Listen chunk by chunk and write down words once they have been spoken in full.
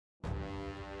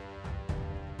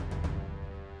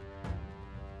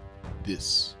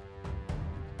This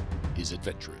is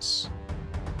Adventurous,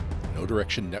 a No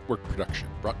Direction Network production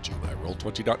brought to you by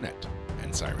Roll20.net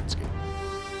and Sirenscape.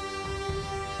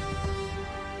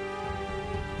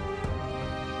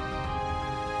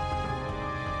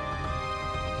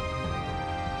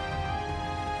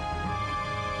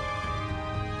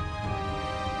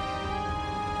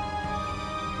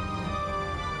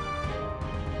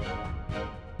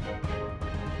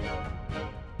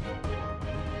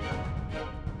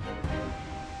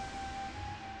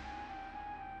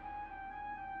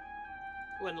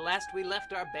 When last we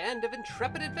left our band of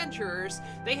intrepid adventurers,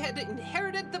 they had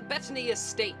inherited the Bettany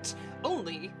estate,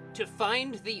 only to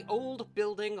find the old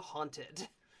building haunted.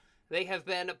 They have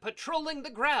been patrolling the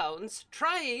grounds,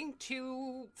 trying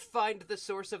to find the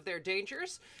source of their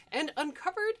dangers, and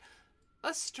uncovered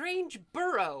a strange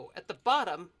burrow at the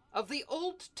bottom of the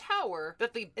old tower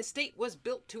that the estate was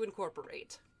built to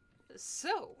incorporate.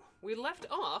 So, we left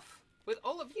off with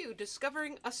all of you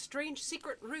discovering a strange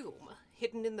secret room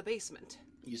hidden in the basement.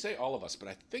 You say all of us, but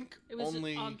I think It was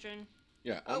only... Ogdrin.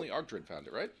 Yeah, only Ogdrin found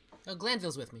it, right? Oh,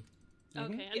 Glanville's with me.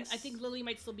 Okay, and Yes. I think Lily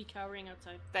might still be cowering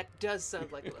outside. That does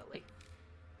sound like Lily.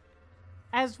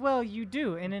 As well you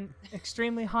do in an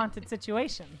extremely haunted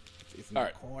situation. It's in All the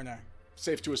right. corner.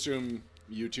 Safe to assume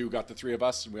you two got the three of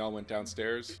us and we all went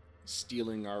downstairs,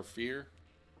 stealing our fear,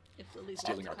 If Lily's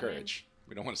stealing our about to come in. courage.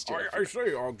 We don't want to steal our I fear.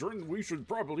 say, Ogdrin, we should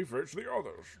probably fetch the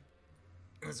others.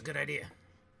 That's a good idea.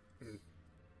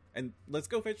 And let's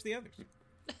go fetch the others.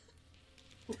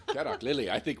 Kadok,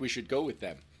 Lily, I think we should go with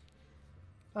them.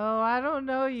 Oh, I don't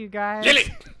know, you guys. Lily!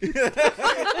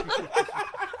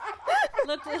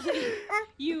 Look, Lily,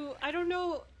 I don't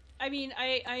know. I mean,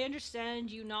 I understand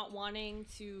you not wanting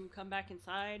to come back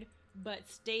inside, but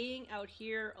staying out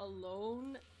here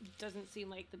alone doesn't seem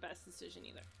like the best decision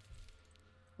either.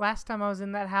 Last time I was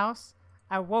in that house,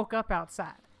 I woke up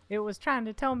outside. It was trying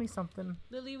to tell me something.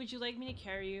 Lily, would you like me to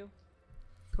carry you?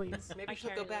 Please. Maybe I she'll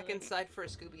go carry back Lily. inside for a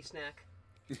Scooby snack.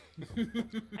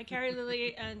 I carry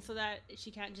Lily, and so that she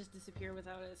can't just disappear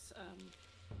without us.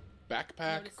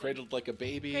 Backpack, Noticing. cradled like a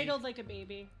baby. Cradled like a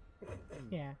baby.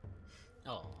 Yeah.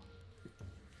 Oh.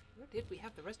 Where did we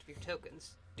have the rest of your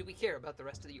tokens? Do we care about the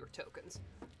rest of your tokens?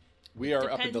 We are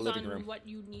Depends up in the living on room. what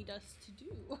you need us to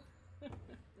do.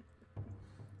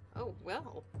 Oh,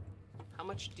 well. How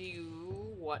much do you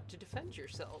want to defend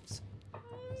yourselves?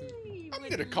 I'm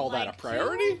going to call that a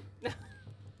priority.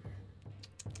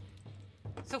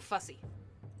 So fussy.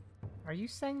 Are you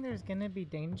saying there's gonna be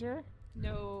danger?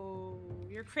 No,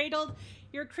 you're cradled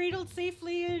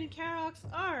safely in Karok's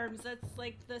arms. That's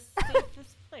like the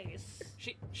safest place.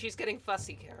 She's getting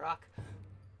fussy, Karok.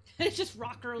 Just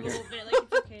rock her a little bit, like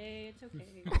it's okay, it's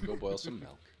okay. Go boil some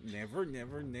milk. Never,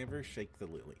 never, never shake the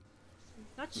lily.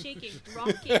 Not shaking,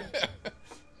 rocking.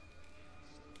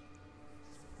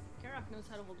 Karok knows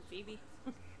how to hold a baby.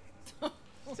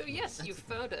 So yes, you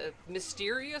found a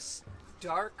mysterious,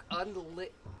 dark,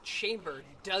 unlit chamber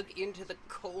dug into the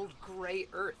cold gray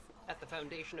earth at the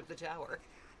foundation of the tower.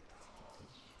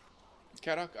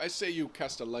 Kadok, I say you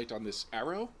cast a light on this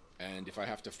arrow, and if I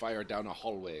have to fire down a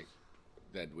hallway,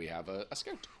 then we have a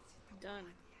scout. Done.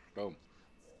 Boom.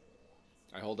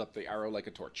 I hold up the arrow like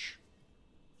a torch.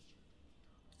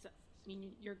 Does that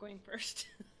mean you're going first?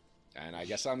 And I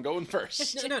guess I'm going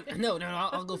first. No,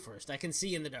 I'll go first. I can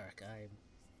see in the dark.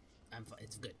 I'm fine.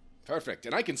 It's good. Perfect.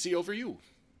 And I can see over you.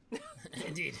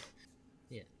 Indeed.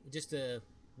 Yeah. Just,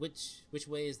 which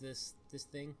way is this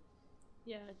thing?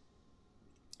 Yeah.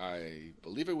 I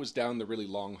believe it was down the really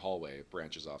long hallway. It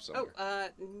branches off somewhere.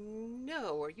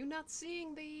 No, are you not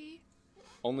seeing the...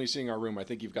 Only seeing our room. I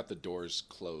think you've got the doors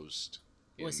closed.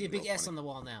 Oh, I see a big S on the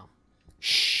wall now.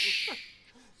 Shh.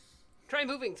 Try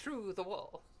moving through the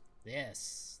wall.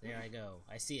 Yes. There I go.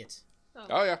 I see it.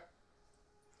 Oh, yeah.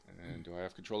 And do I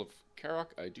have control of Karok?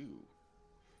 I do.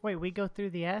 Wait, we go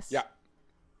through the S? Yeah.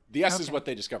 The S is Okay. what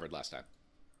they discovered last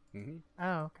time.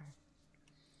 Oh, okay.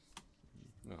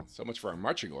 Well, so much for our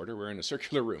marching order. We're in a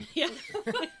circular room. Yeah.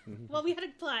 Well, we had a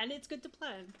plan. It's good to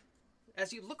plan.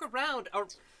 As you look around,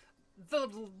 the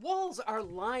walls are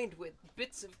lined with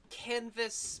bits of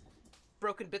canvas,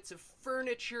 broken bits of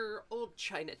furniture, old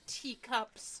china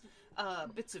teacups,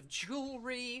 bits of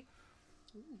jewelry.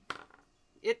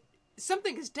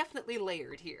 Something is definitely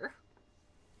layered here.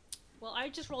 Well, I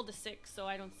just rolled a 6, so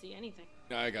I don't see anything.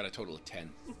 I got a total of 10.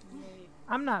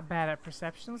 I'm not bad at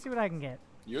perception. Let's see what I can get.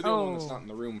 You're the only one that's Oh. not in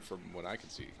the room from what I can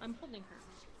see. I'm holding her.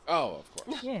 Oh, of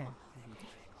course. Yeah.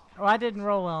 Oh, I didn't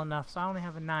roll well enough, so I only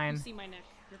have a You 9. see my neck.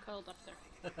 You're cuddled up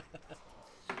there.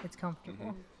 It's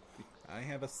comfortable. I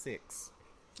have a 6.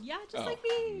 Yeah, just Oh, like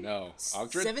me. no.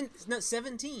 Ogdrin?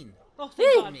 17. Oh,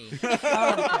 thank God. Me.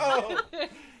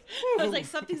 I was like,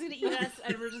 something's gonna eat us,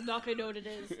 and we're just not gonna know what it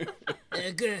is.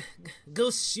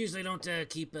 Ghosts usually don't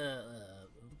keep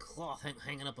cloth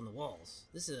hanging up on the walls.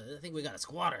 I think we got a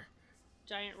squatter.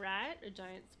 Giant rat, a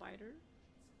giant spider.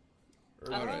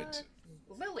 All right.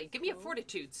 Lily, give me a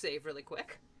fortitude save really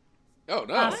quick. Oh,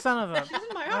 no. Ah, son of a. She's in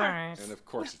my All arm. right. And of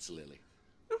course it's Lily.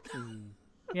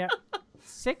 Yep.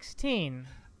 16.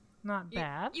 Not You-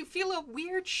 bad. You feel a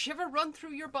weird shiver run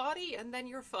through your body, and then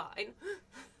you're fine.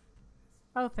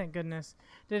 Oh, thank goodness.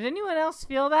 Did anyone else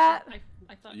feel that?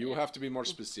 I thought You have to be more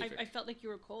specific. I felt like you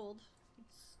were cold.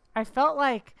 I felt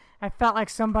like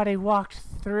somebody walked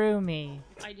through me.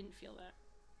 I didn't feel that.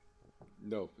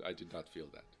 No, I did not feel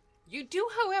that. You do,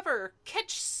 however,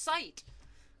 catch sight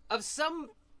of some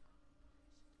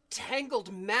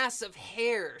tangled mass of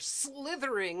hair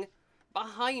slithering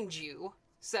behind you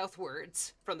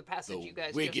southwards from the passage you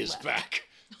guys Wig just is left. back.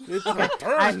 It's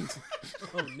returned.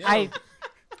 Oh no!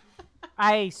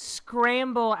 I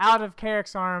scramble out of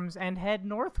Carrick's arms and head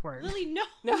northward. Lily, no,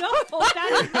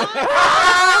 that is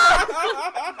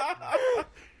not.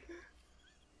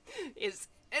 Is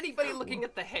anybody looking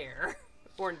at the hair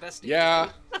or investigating? Yeah.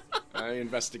 I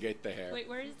investigate the hair. Wait,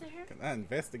 where is the hair? Can I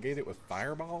investigate it with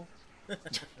fireball?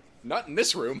 Not in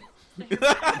this room. Where's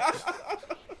the house?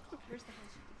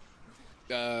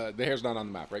 The hair's not on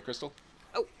the map, right, Crystal?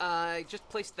 Oh, I just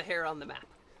placed the hair on the map.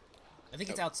 I think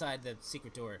it's outside the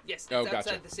secret door. Yes, it's Oh, outside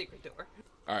gotcha. the secret door.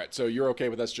 All right, so you're okay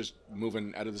with us just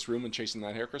moving out of this room and chasing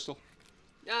that hair, Crystal?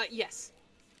 Yes.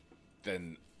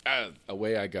 Then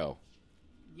away I go.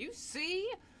 You see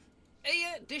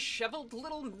a disheveled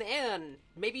little man,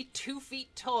 maybe 2 feet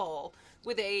tall,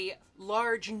 with a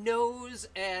large nose,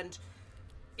 and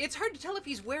it's hard to tell if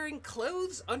he's wearing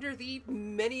clothes under the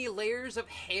many layers of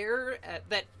hair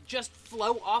that just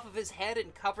flow off of his head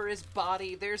and cover his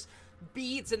body. There's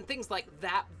beads and things like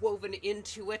that woven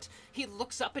into it. He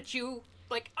looks up at you,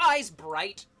 like eyes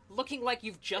bright, looking like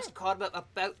you've just caught him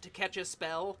about to catch a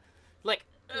spell. Like,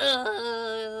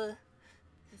 This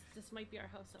might be our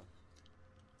house elf.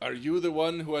 Are you the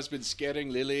one who has been scaring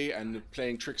Lily and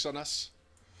playing tricks on us?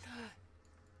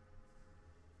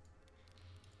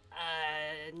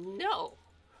 No.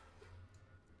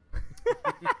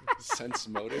 Sense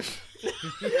motive.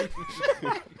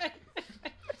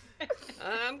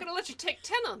 I'm gonna let you take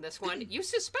 10 on this one. You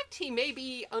suspect he may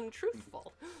be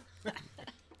untruthful.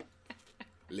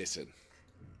 Listen.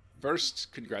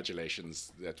 First,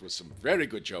 congratulations. That was some very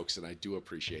good jokes, and I do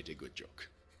appreciate a good joke.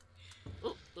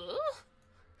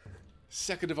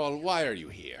 Second of all, why are you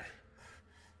here?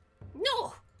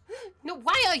 No! No,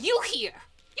 why are you here?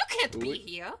 You can't be Wait.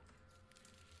 here.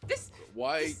 This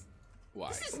Why? Why?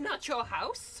 this is not your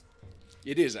house.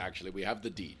 It is, actually. We have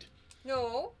the deed.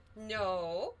 No.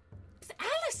 It's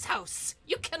Alice's house.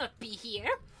 You cannot be here.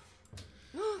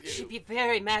 She'll be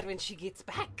very mad when she gets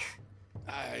back.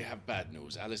 I have bad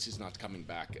news. Alice is not coming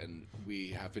back, and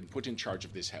we have been put in charge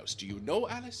of this house. Do you know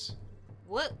Alice?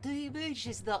 What do you mean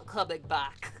she's not coming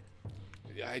back?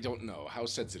 I don't know. How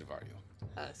sensitive are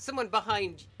you? Someone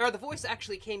behind, or the voice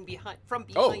actually came from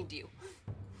behind you.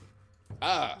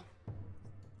 Ah.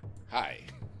 Hi.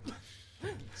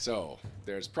 So,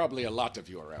 there's probably a lot of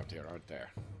you around here, aren't there?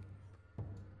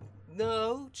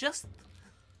 No, just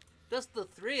the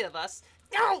three of us.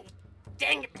 No!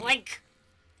 Dang it, Blake!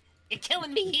 You're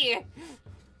killing me here!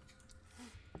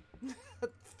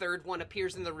 Third one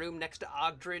appears in the room next to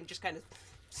Ogdrin, just kind of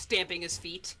stamping his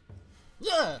feet.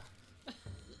 Yeah.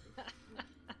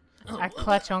 I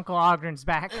clutch Uncle Ogren's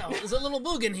back. Oh, there's a little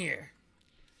boog in here.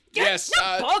 Yes,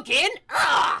 Boggin!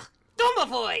 Ah!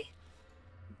 Domovoy!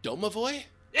 Domovoy?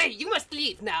 Hey, you must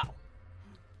leave now.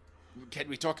 Can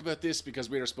we talk about this? Because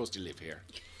we are supposed to live here.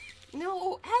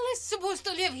 No, Alice is supposed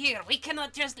to live here. We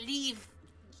cannot just leave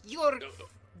your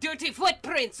dirty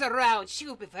footprints around. She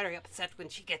will be very upset when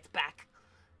she gets back.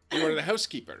 You are the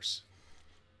housekeepers.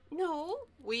 No,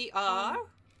 we are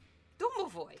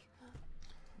Domovoy.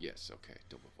 Yes, okay,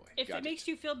 Domovoy. If Got it makes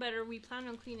you feel better, we plan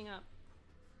on cleaning up.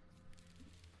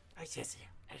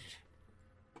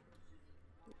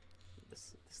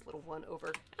 This little one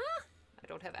over. I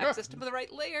don't have access to the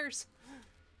right layers.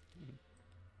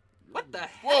 What the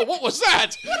heck? Whoa, what was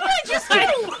that? What did I just do?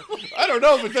 I don't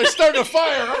know, but they're starting a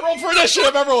fire. Roll for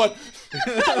initiative, everyone.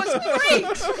 That was great.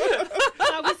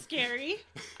 That was scary.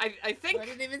 I think I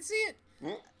didn't even see it.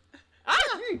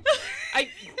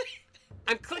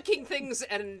 I'm clicking things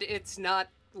and it's not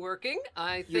working.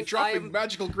 I You're think dropping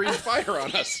magical green fire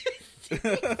on us.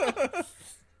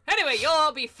 Anyway, you'll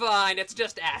all be fine. It's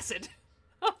just acid.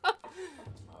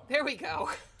 There we go.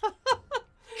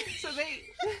 So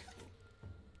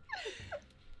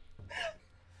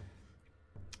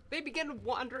begin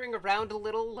wandering around a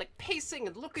little, like pacing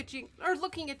and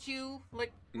looking at you,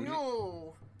 like,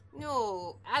 no,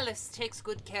 Alice takes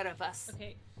good care of us.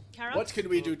 Okay, Karok. What can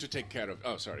we do to take care of...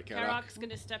 Oh, sorry, Karok. Karok's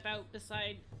gonna step out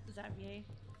beside Xavier.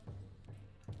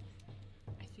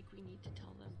 I think we need to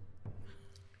tell them.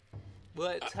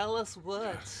 What? Tell us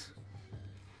what?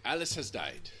 Alice has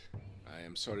died. I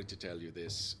am sorry to tell you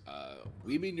this.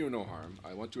 We mean you no harm.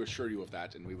 I want to assure you of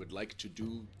that, and we would like to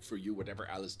do for you whatever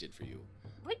Alice did for you.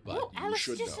 Wait, But no, you Alice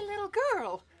should is just know. a little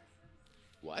girl.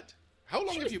 What? How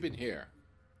long have you been here?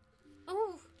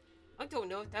 Oh, I don't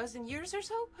know, 1,000 years or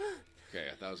so? Okay,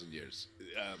 1,000 years.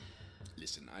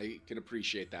 Listen, I can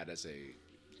appreciate that as a...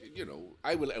 You know,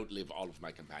 I will outlive all of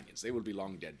my companions. They will be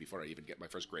long dead before I even get my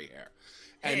first gray hair.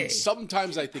 Hey. And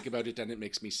sometimes I think about it and it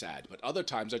makes me sad, but other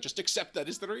times I just accept that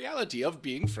is the reality of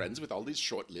being friends with all these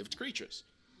short-lived creatures.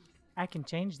 I can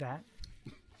change that.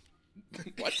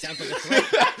 What? Sounds like a threat.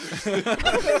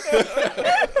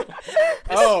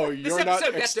 Oh, you're not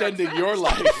episode got extending dark your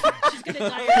life. She's gonna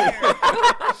dye her hair.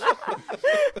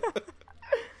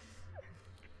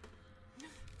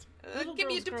 Little Give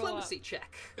me a girls grow diplomacy up.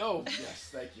 check. Oh, yes,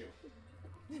 thank you.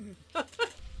 All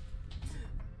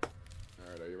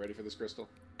right, are you ready for this, Crystal?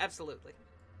 Absolutely.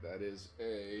 That is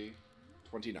a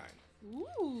 29.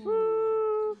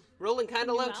 Ooh. Rolling kind of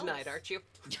New low Alice. tonight, aren't you?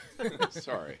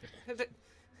 Sorry.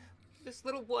 This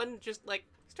little one just, like,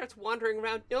 starts wandering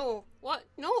around. No, what?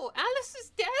 No, Alice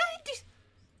is dead!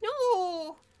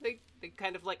 No! They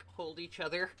kind of, like, hold each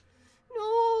other.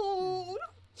 No!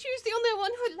 She was the only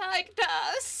one who liked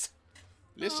us!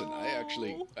 Listen, I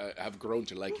actually have grown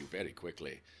to like you very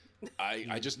quickly.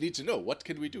 I just need to know, what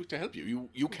can we do to help you?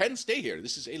 You can stay here.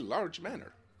 This is a large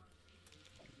manor.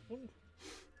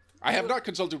 I have not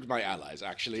consulted with my allies,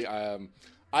 actually. I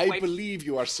Wife. believe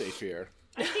you are safe here.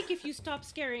 I think if you stop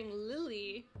scaring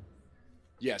Lily,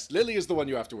 Yes, Lily is the one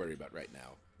you have to worry about right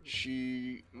now.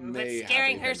 She may But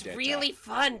scaring have a her's vendetta. really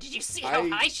fun. Did you see how I-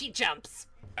 high she jumps?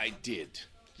 I did.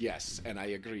 Yes, and I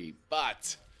agree.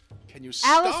 But can you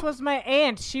stop? Alice was my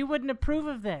aunt. She wouldn't approve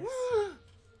of this.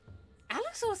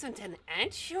 Alice wasn't an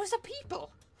ant. She was a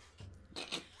people.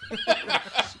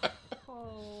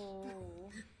 oh,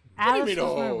 Alice mean,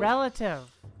 was my oh? relative.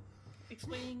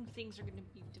 explaining things are gonna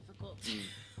be difficult.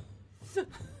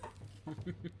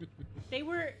 They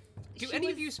were. Do she any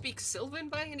was- of you speak Sylvan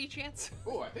by any chance?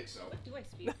 Oh, I think so. Do I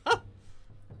speak? No.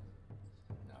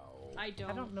 I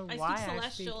don't. know I why I speak speak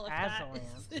Celestial. If Aslan.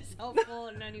 that is helpful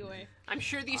in any way. I'm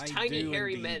sure these I tiny do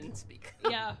hairy indeed. men speak.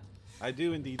 Yeah. I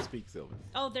do indeed speak Sylvan.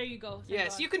 Oh, there you go. Thank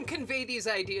Yes, God. you can convey these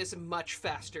ideas much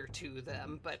faster to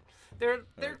them, but they're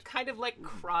kind of like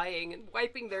crying and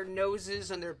wiping their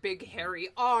noses and their big hairy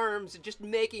arms and just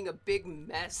making a big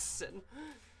mess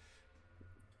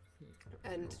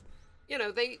and you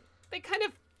know they kind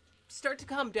of start to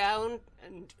calm down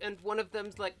and one of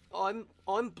them's like, I'm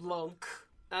Blanc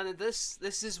and this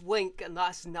is Wink and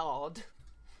that's Nod.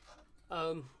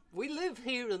 We live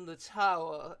here in the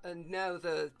tower, and now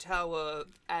the tower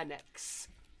annex.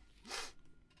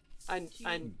 And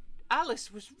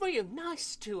Alice was real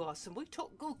nice to us, and we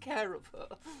took good care of her.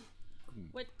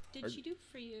 What did she do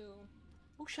for you?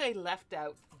 Well, she left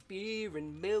out beer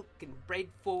and milk and bread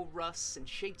for us, and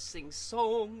she'd sing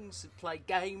songs and play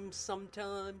games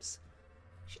sometimes.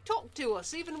 She talked to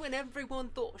us even when everyone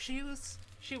thought she was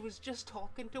just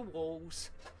talking to walls.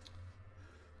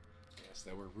 Yes,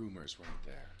 there were rumors, weren't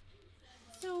there?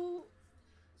 So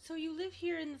you live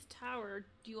here in this tower.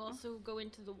 Do you also go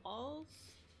into the walls?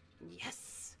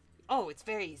 Yes. Oh, it's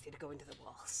very easy to go into the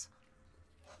walls.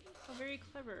 How very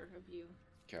clever of you.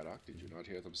 Kadok, did you not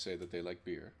hear them say that they like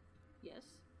beer? Yes.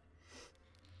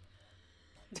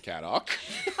 Kadok?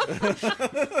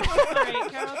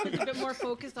 Alright, Karok is a bit more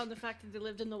focused on the fact that they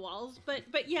lived in the walls, but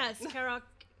yes, Karok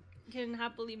can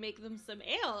happily make them some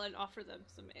ale and offer them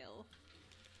some ale.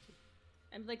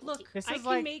 I'm like, look, This I is can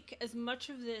like- make as much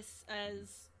of this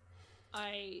as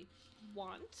I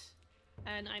want,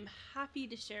 and I'm happy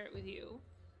to share it with you.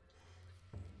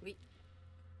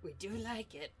 We do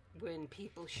like it when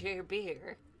people share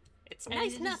beer. It's And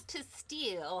nice it not is- to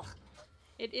steal.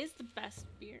 It is the best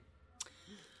beer.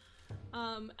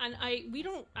 And I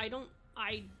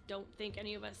don't think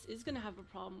any of us is gonna have a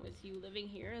problem with you living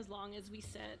here as long as we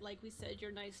said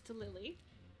you're nice to Lily.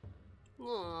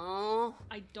 Aww.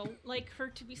 I don't like her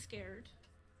to be scared.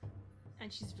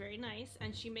 And she's very nice,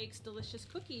 and she makes delicious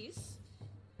cookies.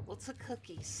 What's the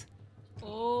cookies?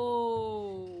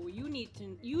 Oh, you need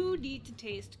to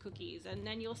taste cookies, and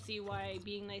then you'll see why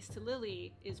being nice to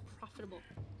Lily is profitable.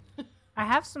 I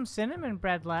have some cinnamon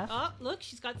bread left. Oh, look,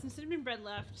 she's got some cinnamon bread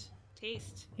left.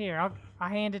 Taste. Here, I'll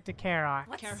hand it to Karok.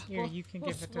 What's- Carol, Here, you can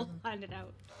give it to we'll him. hand it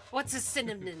out. What's a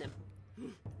synonym?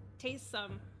 Taste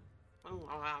some.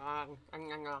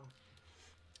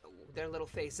 Their little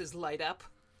faces light up.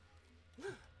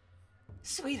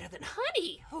 Sweeter than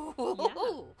honey.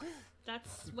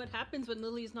 That's what happens when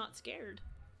Lily's not scared.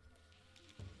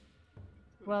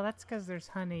 Well, that's because there's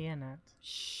honey in it.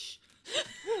 Shh.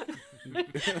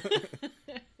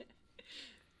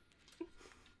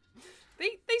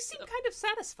 They seem kind of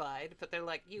satisfied, but they're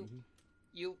like, you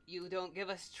don't give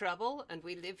us trouble, and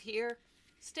we live here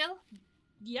still.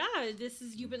 Yeah,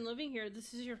 you've been living here.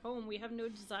 This is your home. We have no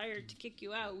desire to kick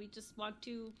you out. We just want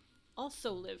to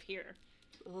also live here.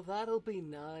 Well, that'll be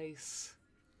nice.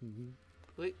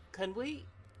 Can we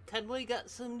get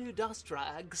some new dust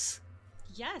rags?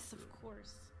 Yes, of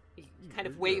course. He kind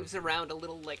of waves around a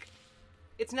little, like,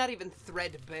 it's not even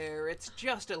threadbare. It's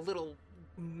just a little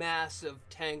mass of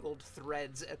tangled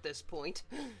threads at this point.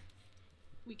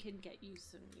 We can get you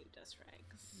some new dust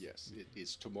rags. Yes,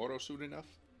 is tomorrow soon enough?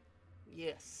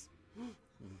 Yes.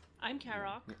 I'm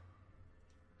Karok.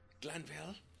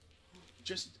 Glanville,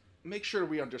 just make sure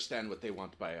we understand what they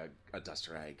want by a dust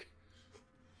rag.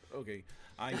 Okay,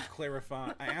 I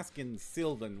clarify. I ask in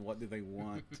Sylvan what do they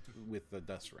want with the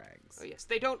dust rags. Oh, yes.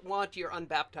 They don't want your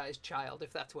unbaptized child,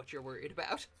 if that's what you're worried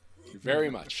about. Very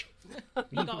much.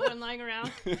 You got one lying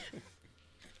around?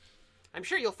 I'm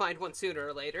sure you'll find one sooner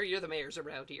or later. You're the mayors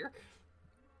around here.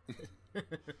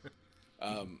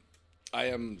 I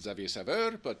am Xavier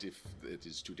Saveur, but if it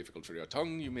is too difficult for your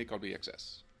tongue, you may call me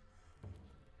XS.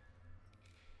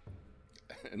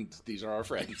 And these are our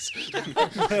friends.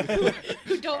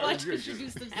 Who don't want to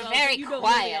introduce themselves. very you know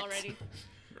quiet. Lily already.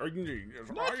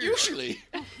 Not usually.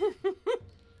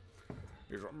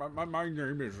 My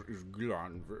name is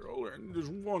Glanville, and it's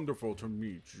wonderful to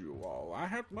meet you all.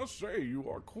 I must say, you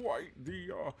are quite the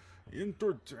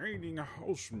entertaining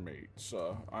housemates.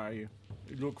 I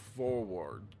look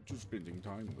forward to spending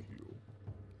time with you.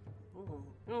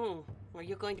 Are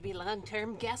you going to be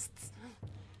long-term guests?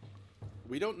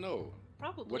 We don't know.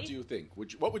 Probably. What do you think?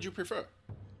 What would you prefer?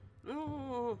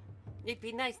 It'd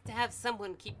be nice to have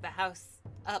someone keep the house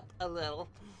up a little.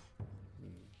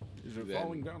 Is it Then-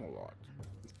 falling down a lot?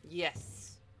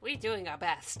 Yes, we're doing our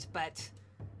best, but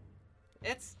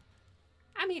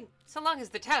I mean, so long as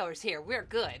the tower's here, we're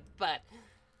good, but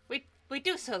we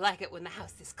do so like it when the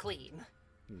house is clean.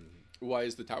 Why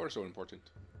is the tower so important?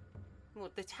 Well,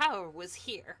 the tower was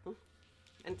here,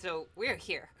 and so we're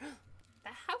here. The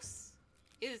house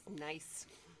is nice.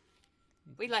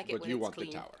 We like it But when you it's want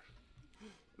clean. the tower.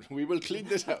 We will clean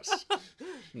this house.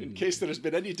 In case there has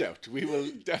been any doubt, we will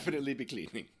definitely be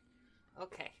cleaning.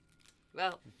 Okay.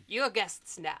 Well, you're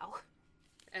guests now.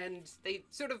 And they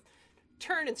sort of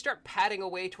turn and start padding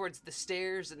away towards the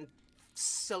stairs and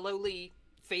slowly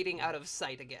fading out of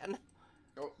sight again.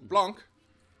 Oh, Blanc,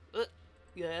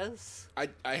 Yes?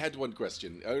 I had one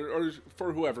question, or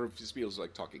for whoever feels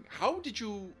like talking. How did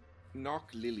you knock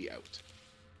Lily out?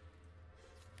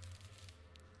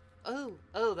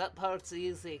 Oh, that part's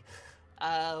easy.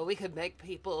 We could make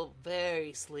people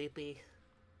very sleepy.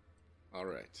 All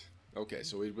right. Okay,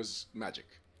 so it was magic.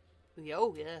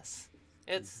 Oh, yes.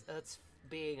 It's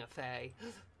being a fae.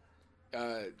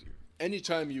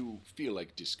 Anytime you feel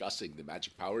like discussing the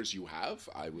magic powers you have,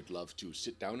 I would love to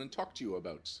sit down and talk to you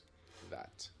about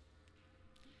that.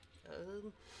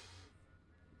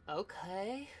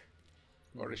 Okay.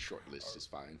 Or a short list is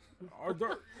fine. Are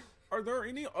there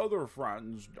any other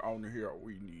friends down here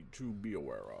we need to be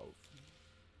aware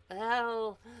of?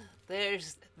 Well,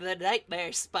 there's the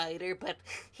nightmare spider, but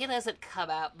he doesn't come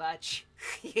out much.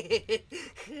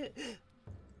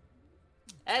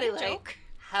 Anyway, Joke.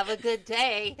 have a good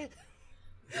day.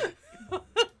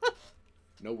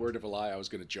 No word of a lie, I was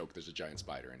going to joke there's a giant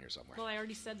spider in here somewhere. Well, I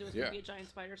already said there was Yeah. going to be a giant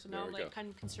spider, so now There I'm we like go. kind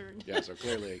of concerned. Yeah, so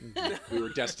clearly we were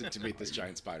destined to meet this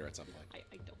giant spider at some point.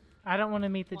 I don't. I don't want to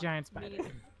meet the want giant me spider.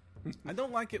 either. I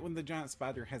don't like it when the giant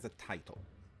spider has a title.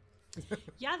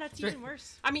 Yeah, that's even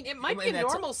worse. I mean, it might I be mean, a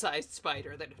that's- normal-sized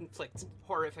spider that inflicts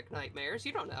horrific nightmares.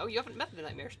 You don't know. You haven't met the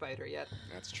nightmare spider yet.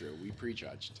 That's true. We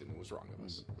prejudged, and it was wrong of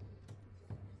us.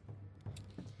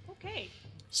 Okay.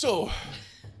 So,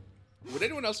 would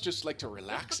anyone else just like to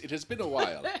relax? It has been a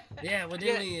while. Yeah, well,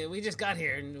 didn't we just got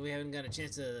here and we haven't got a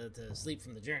chance to sleep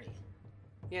from the journey.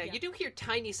 Yeah, Yeah. you do hear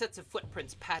tiny sets of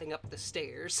footprints padding up the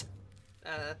stairs.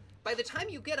 By the time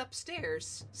you get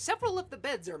upstairs, several of the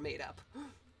beds are made up.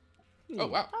 Oh,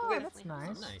 wow. Oh, With that's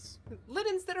nice. Nice.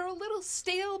 linens that are a little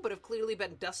stale, but have clearly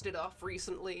been dusted off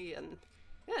recently, and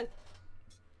yeah,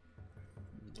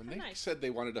 When they Nice. said they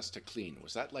wanted us to clean,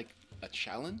 was that like a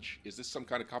challenge? Is this some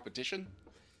kind of competition?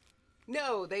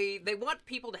 No, they want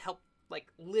people to help, like,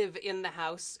 live in the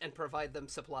house and provide them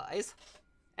supplies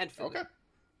and food. Okay.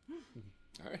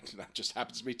 All right, that just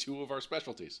happens to be two of our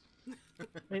specialties.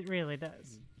 It really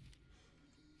does.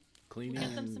 Cleaning.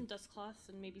 Get them and- some dust cloths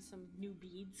and maybe some new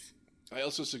beads. I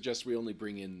also suggest we only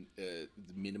bring in the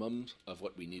minimum of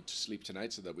what we need to sleep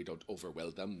tonight, so that we don't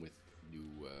overwhelm them with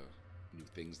new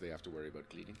things they have to worry about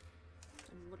cleaning.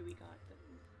 And what do we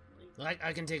got?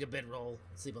 I can take a bedroll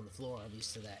and sleep on the floor. I'm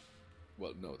used to that.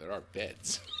 Well, no, there are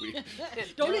beds.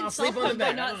 Don't I'll insult sleep on the them by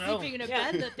bed, I not don't know. sleeping in a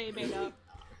Yeah. bed that they made up.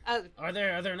 Are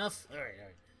there enough? All right.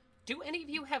 Do any of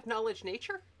you have knowledge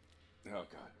nature? Oh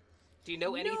God, Do you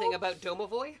know anything about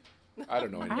Domovoy? I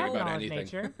don't know I anything have about knowledge anything.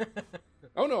 nature.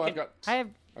 Oh no, I've got I a Yeah,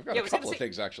 I was gonna couple of say-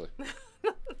 things actually.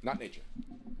 Not nature.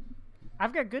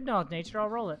 I've got good knowledge nature. I'll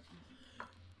roll it.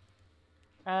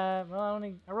 Well,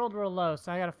 I rolled real low,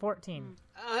 so I got a 14.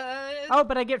 Oh,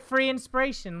 but I get free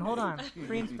inspiration. Hold on,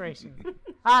 free inspiration.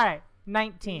 All right,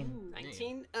 19.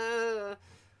 19?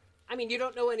 I mean, you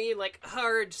don't know any, like,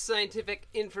 hard scientific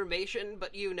information,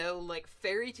 but you know, like,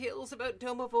 fairy tales about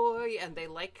Domovoy, and they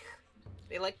like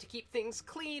to keep things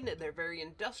clean, and they're very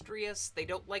industrious. They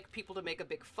don't like people to make a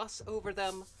big fuss over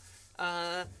them.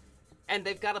 And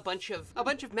they've got a bunch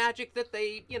of magic that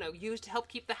they, use to help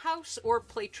keep the house, or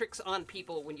play tricks on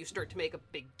people when you start to make a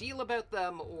big deal about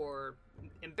them, or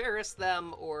embarrass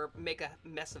them, or make a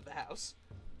mess of the house.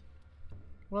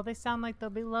 Well, they sound like they'll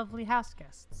be lovely house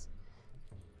guests.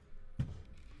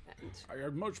 And I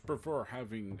much prefer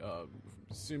having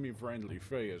semi-friendly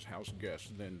Fae as house guests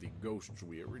than the ghosts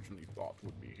we originally thought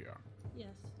would be here.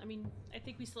 Yes, I mean, I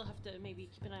think we still have to maybe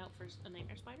keep an eye out for a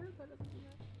nightmare spider, but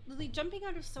Lily, jumping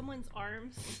out of someone's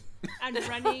arms and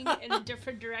running in a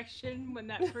different direction when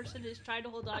that person is trying to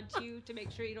hold on to you to make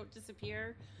sure you don't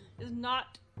disappear is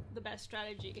not the best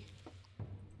strategy.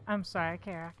 I'm sorry,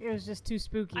 Karak. It was just too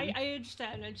spooky. I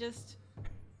understand.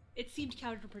 It seemed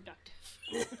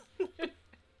counterproductive.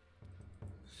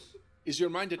 Is your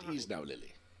mind at ease now,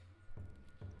 Lily?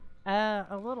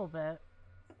 A little bit.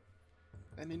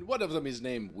 I mean, one of them is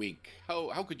named Wink.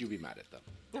 How could you be mad at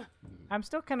them? I'm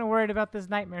still kind of worried about this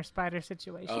nightmare spider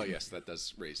situation. Oh yes, that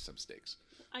does raise some stakes.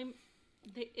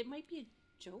 It might be a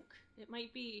joke. It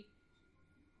might be.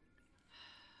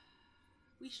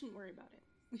 We shouldn't worry about it.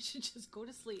 We should just go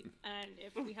to sleep. And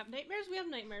if we have nightmares, we have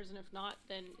nightmares, and if not,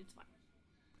 then it's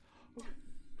fine.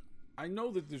 I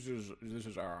know that this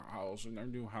is our house, and our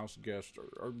new house guests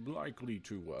are likely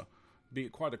to be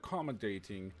quite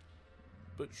accommodating,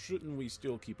 but shouldn't we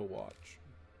still keep a watch?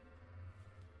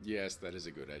 Yes, that is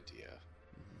a good idea.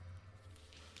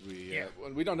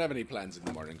 Well, we don't have any plans in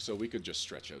the morning, so we could just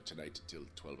stretch out tonight until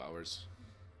 12 hours.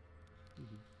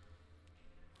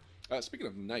 Speaking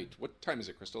of night, what time is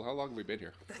it, Crystal? How long have we been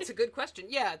here? that's a good question.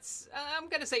 Yeah, it's, I'm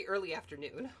gonna say early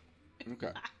afternoon.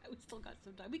 Okay. We still got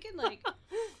some time. We can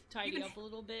tidy up a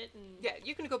little bit and Yeah,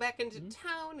 you can go back into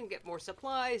town and get more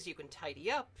supplies. You can tidy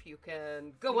up. You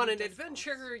can go on an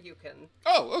adventure. You can.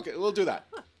 Oh, okay, we'll do that.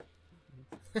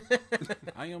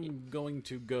 I am going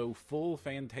to go full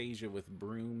Fantasia with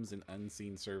brooms and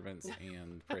unseen servants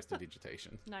and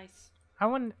prestidigitation. nice. I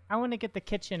want to get the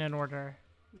kitchen in order.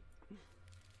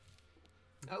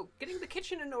 Oh, getting the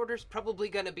kitchen in order is probably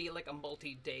gonna be like a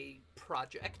multi-day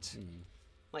project.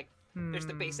 Like, there's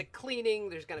the basic cleaning.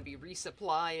 There's gonna be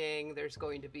resupplying. There's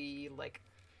going to be like,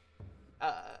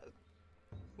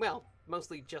 well,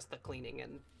 mostly just the cleaning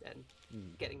and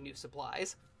getting new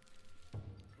supplies.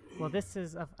 Well, this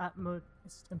is of utmost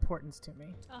importance to me.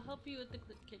 I'll help you with the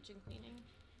kitchen cleaning.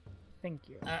 Thank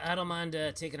you. I don't mind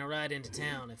taking a ride into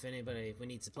town if we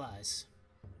need supplies.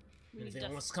 And if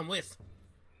anyone wants to come with.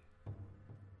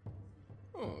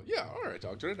 Oh, yeah, all right,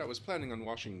 Doctor. I was planning on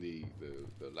washing the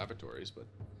lavatories, but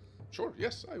sure,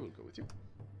 yes, I will go with you.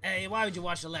 Hey, why would you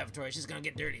wash the lavatory? It's just gonna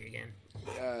get dirty again.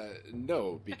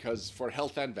 No, because for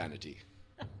health and vanity.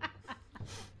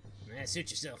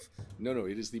 Suit yourself. No,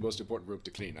 it is the most important room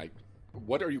to clean.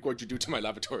 What are you going to do to my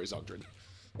lavatories, Ogdrin?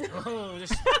 Oh,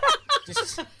 just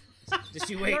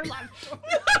you wait.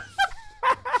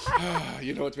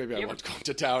 You know what? Maybe I won't go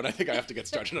to town. I think I have to get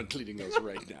started on cleaning those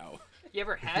right now. You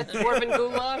ever had dwarven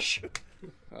goulash?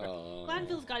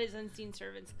 Glanville's got his unseen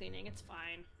servants cleaning. It's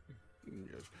fine.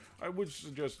 Yes, I would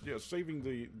suggest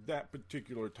saving that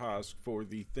particular task for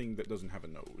the thing that doesn't have a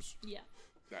nose. Yeah.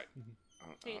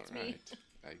 Hey, it's me.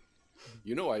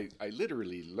 I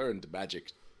literally learned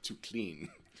magic to clean.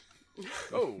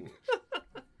 Oh.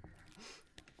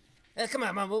 Come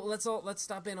on, Mom. Let's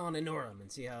stop in on Enorum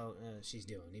and see how she's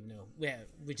doing. Even though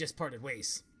we just parted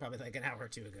ways, probably like an hour or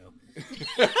two ago.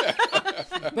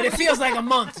 But it feels like a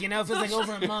month, you know. It feels like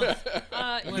over a month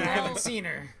when I haven't seen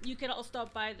her. You could all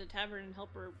stop by the tavern and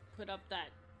help her put up that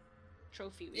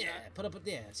trophy. We got.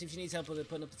 See if she needs help with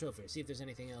putting up the trophy. See if there's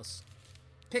anything else.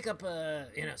 Pick up,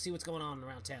 see what's going on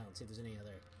around town. See if there's any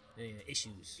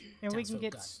issues. And we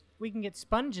can get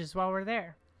sponges while we're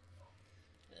there.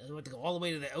 I want to go all the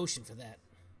way to the ocean for that.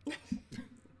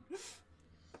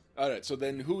 All right. So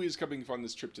then, who is coming on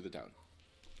this trip to the town?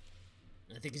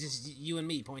 I think it's just you and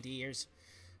me, pointy ears.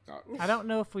 I don't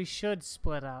know if we should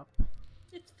split up.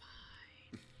 It's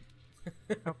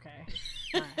fine. Okay.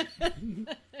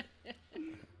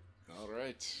 All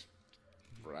right.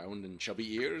 Round and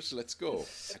chubby ears. Let's go.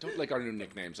 I don't like our new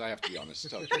nicknames. I have to be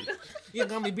honest. Okay. You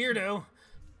call me Beardo.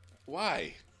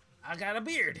 Why? I got a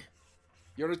beard.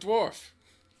 You're a dwarf.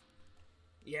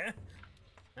 Yeah?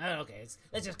 Oh, okay.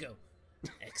 Let's just go.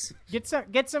 X.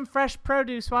 Get some fresh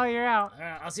produce while you're out.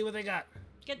 I'll see what they got.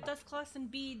 Get dust cloths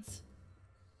and beads.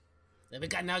 Now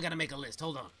I gotta make a list.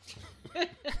 Hold on.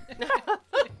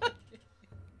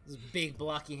 This big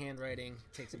blocky handwriting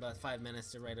takes about 5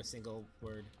 minutes to write a single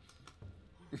word.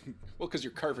 Well, because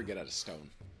you're carving it out of stone.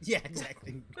 Yeah,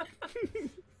 exactly. All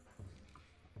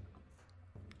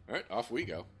right, off we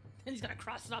go. And he's gonna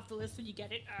cross it off the list when you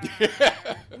get it.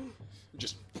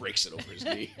 Just breaks it over his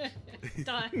knee.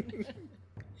 Done.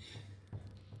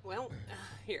 Well,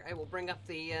 here, I will bring up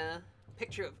the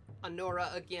picture of Honora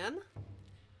again.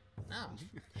 Oh.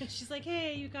 She's like,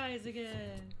 hey, you guys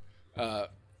again.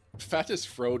 Fattest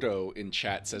Frodo in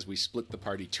chat says we split the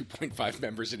party 2.5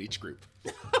 members in each group.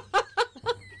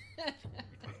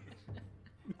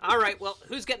 All right, well,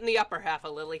 who's getting the upper half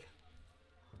of Lily?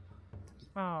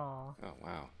 Oh. Oh,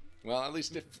 wow. Well, at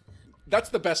least if... That's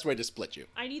the best way to split you.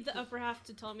 I need the upper half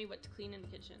to tell me what to clean in the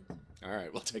kitchen. All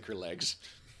right, we'll take her legs.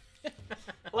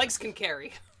 Legs can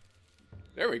carry.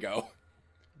 There we go.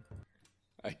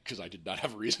 Because I did not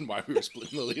have a reason why we were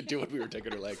splitting Lily in two when we were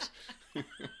taking her legs.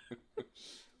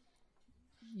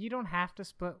 You don't have to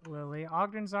split Lily.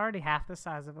 Ogden's already half the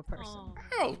size of a person. Oh.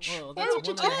 Ouch! Well, Why that's would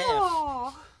you one and a take...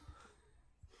 half.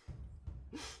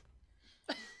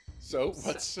 So,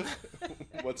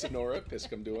 what's Honora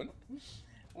Piscum doing?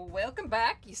 Well, welcome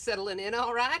back. You settling in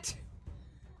all right?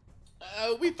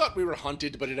 We thought we were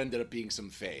hunted, but it ended up being some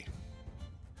fae.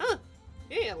 Huh.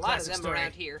 Yeah, a lot Classic of them story.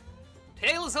 around here.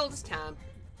 Tale as old as time.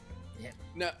 Yeah.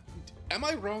 Now, am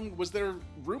I wrong? Was there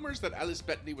rumors that Alice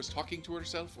Bettany was talking to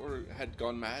herself or had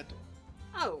gone mad?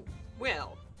 Oh,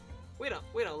 well, we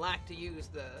don't like to use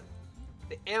the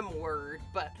M word,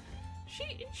 but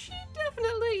she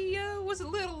definitely was a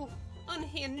little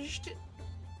unhinged,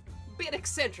 bit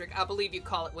eccentric, I believe you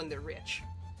call it when they're rich.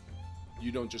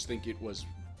 You don't just think it was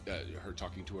her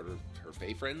talking to her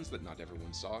fae friends that not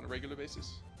everyone saw on a regular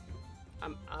basis?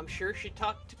 I'm sure she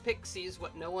talked to pixies,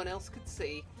 what no one else could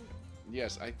see.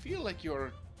 Yes, I feel like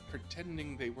you're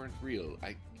pretending they weren't real.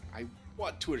 I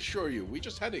want to assure you, we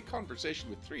just had a conversation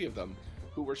with 3 of them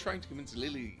who were trying to convince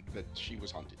Lily that she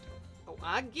was haunted. Oh,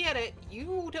 I get it.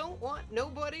 You don't want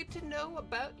nobody to know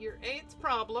about your aunt's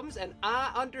problems, and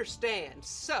I understand.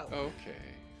 So, Okay.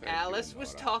 thank Alice you,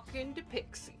 was Nora. talking to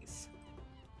pixies.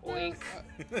 Wink.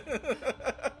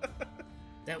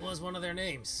 That was one of their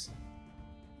names.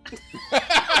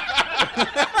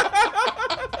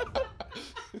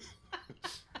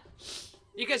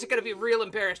 You guys are gonna be real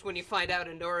embarrassed when you find out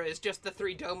Honora is just the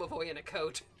 3 Domovoy in a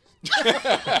coat.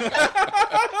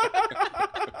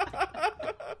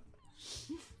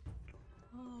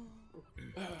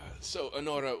 So,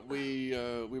 Honora, we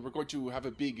were going to have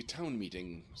a big town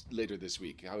meeting later this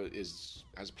week.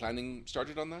 Has planning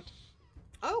started on that?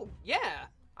 Oh, yeah.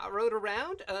 I rode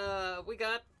around. We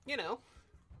got,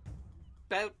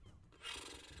 about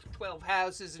 12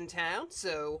 houses in town,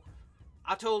 so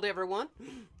I told everyone.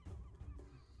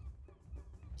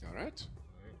 All right.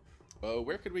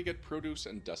 Where could we get produce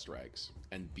and dust rags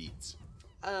and beads?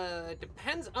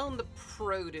 Depends on the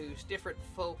produce. Different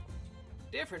folk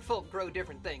grow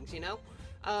different things,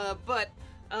 But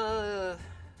I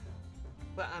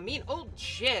mean, old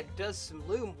Jed does some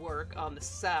loom work on the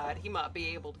side. He might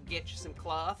be able to get you some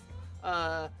cloth.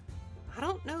 I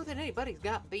don't know that anybody's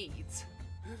got beads.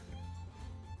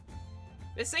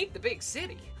 This ain't the big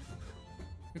city.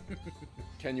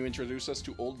 Can you introduce us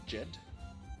to old Jed?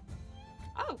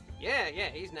 Oh, yeah,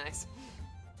 he's nice.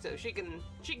 So she can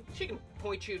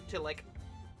point you to like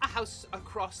a house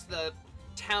across the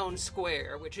town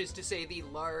square, which is to say the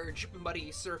large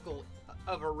muddy circle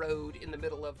of a road in the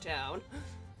middle of town.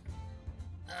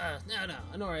 No,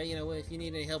 Honora, if you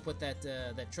need any help with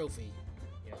that trophy,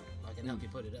 can help you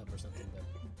put it up or something, but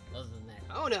other than that.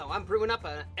 Oh no, I'm brewing up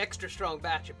an extra strong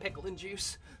batch of pickle and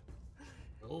juice.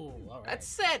 Oh, all right. That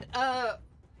said,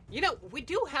 we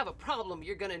do have a problem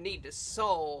you're gonna need to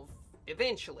solve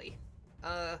eventually.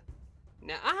 Now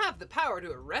I have the power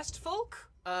to arrest folk.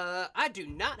 I do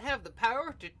not have the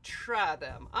power to try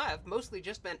them. I have mostly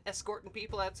just been escorting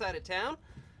people outside of town.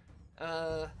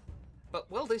 But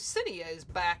Lucinia is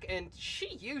back, and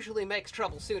she usually makes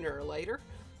trouble sooner or later.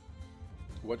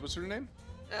 What was her name?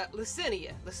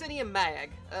 Lucinia Mag.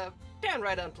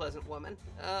 Downright unpleasant woman.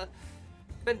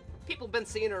 People been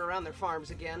seeing her around their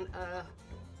farms again.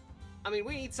 We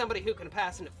need somebody who can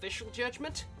pass an official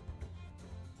judgment.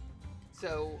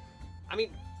 So, I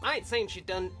ain't saying she's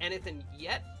done anything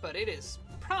yet, but it is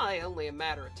probably only a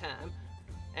matter of time.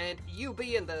 And you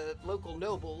being the local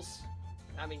nobles,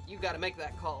 you gotta make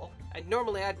that call. And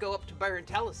normally I'd go up to Baron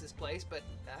Talus's place, but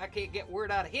I can't get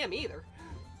word out of him either.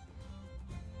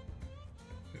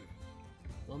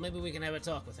 Well, maybe we can have a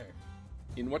talk with her.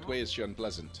 In what way is she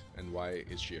unpleasant, and why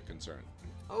is she a concern?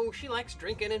 Oh, she likes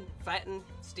drinking and fighting,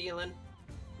 stealing.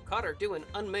 Caught her doing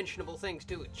unmentionable things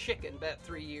to a chicken about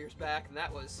 3 years back, and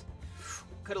that was...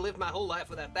 Could have lived my whole life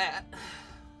without that.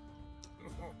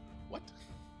 What?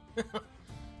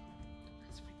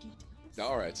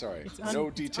 All right, sorry. It's No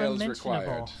details required.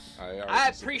 unmentionable. I already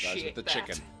sympathize appreciate with the that.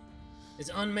 chicken.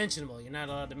 It's unmentionable. You're not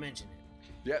allowed to mention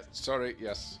it. Yeah, sorry.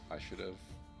 Yes, I should have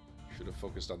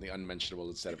focused on the unmentionable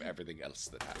instead of everything else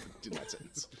that happened in that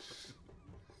sentence.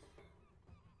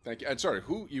 Thank you. And sorry,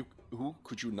 who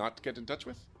could you not get in touch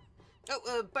with?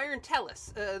 Oh, Baron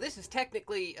Talus. This is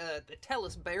technically the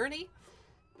Talus Barony.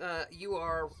 You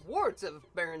are wards of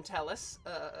Baron Talus.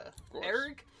 course.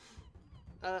 Eric,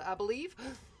 I believe.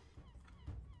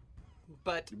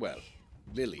 But... Well,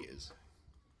 Lily is.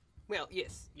 Well,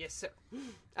 yes, sir.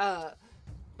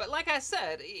 But like I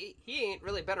said, he ain't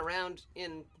really been around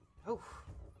in,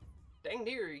 dang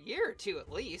near a year or two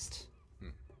at least.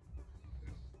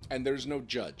 And there's no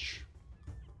judge.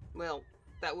 Well,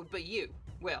 that would be you.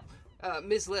 Well,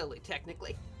 Ms. Lily,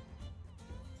 technically.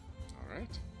 All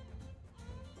right.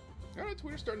 All right,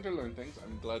 we're starting to learn things.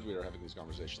 I'm glad we are having these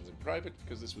conversations in private,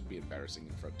 because this would be embarrassing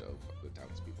in front of the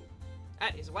townspeople.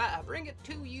 That is why I bring it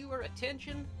to your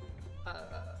attention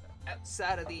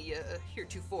outside of the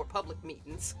heretofore public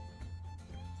meetings.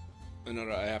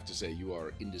 No, I have to say, you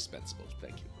are indispensable.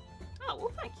 Thank you. Oh,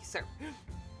 well, thank you, sir.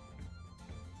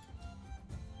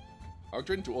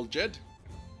 Ogdrin to Old Jed.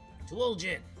 To Old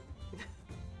Jed.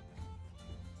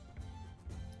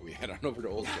 We head on over to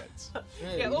Old Jed's.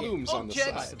 Yeah, Looms old on the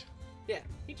Jed's- side. Yeah,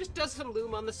 he just does some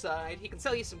loom on the side. He can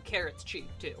sell you some carrots cheap,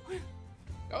 too.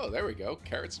 Oh, there we go.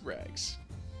 Carrots and rags.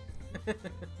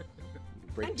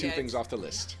 Break And two yeah, things off the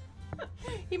list.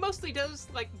 He mostly does,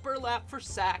 burlap for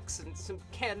sacks and some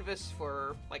canvas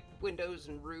for, windows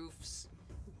and roofs.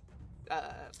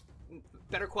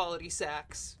 Better quality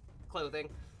sacks, clothing.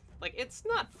 It's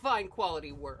not fine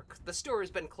quality work. The store has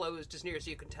been closed, as near as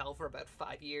you can tell, for about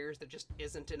 5 years. There just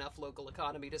isn't enough local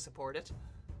economy to support it.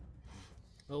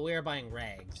 Well, we are buying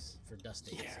rags for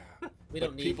dusting. Yeah. So we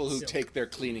don't need people who silk. take their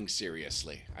cleaning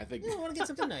seriously. I think. Yeah, I want to get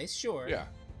something nice, sure. Yeah.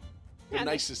 The Yeah,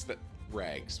 nicest that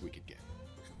rags we could get.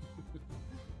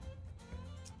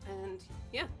 And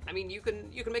yeah, you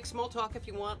can make small talk if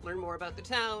you want, learn more about the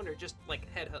town, or just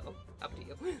head home. Up to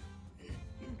you.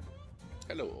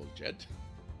 Hello, Old Jed.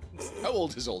 How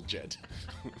old is Old Jed?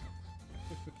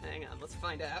 Hang on, let's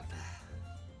find out.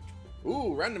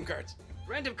 Ooh, random cards.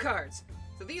 Random cards.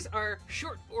 So these are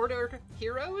short order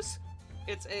heroes.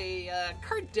 It's a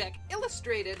card deck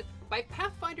illustrated by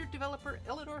Pathfinder developer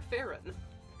Eleanor Farron.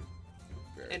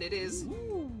 And it is,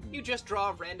 you just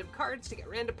draw random cards to get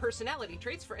random personality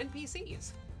traits for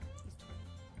NPCs.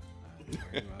 Do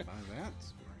I buy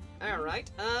that? Alright,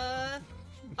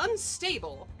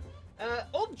 unstable.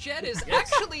 Old Jed is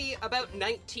actually about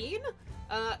 19.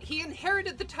 He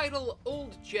inherited the title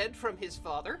Old Jed from his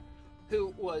father,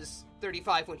 who was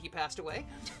 35 when he passed away.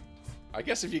 I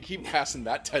guess if you keep passing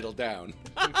that title down.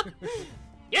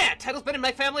 Yeah, title's been in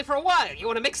my family for a while. You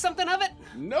want to make something of it?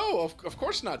 No, of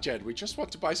course not, Jed. We just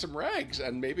want to buy some rags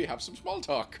and maybe have some small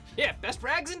talk. Yeah, best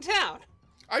rags in town.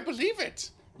 I believe it.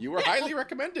 You were highly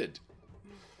recommended.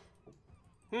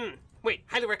 Wait,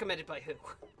 highly recommended by who?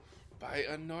 By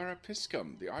Honora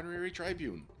Piscum, the honorary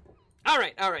tribune. All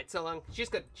right, so long. She's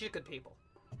good people.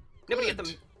 Good.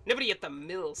 Nobody at the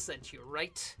mill sent you,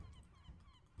 right?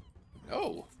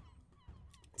 No.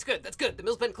 It's good, that's good. The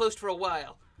mill's been closed for a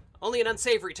while. Only an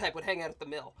unsavory type would hang out at the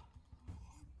mill.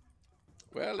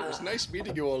 Well, it was nice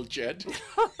meeting you, Old Jed.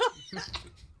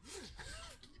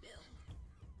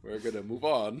 We're gonna move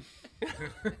on.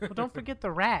 Well, don't forget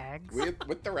the rags.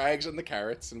 With the rags and the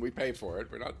carrots, and we pay for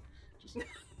it. We're not just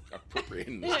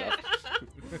appropriating the stuff.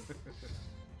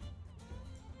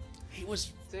 He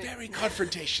was very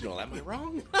confrontational, am I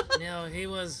wrong? No, he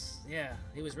was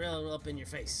real up in your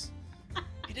face.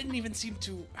 He didn't even seem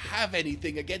to have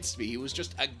anything against me. He was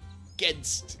just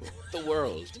against the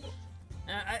world.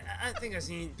 I think I've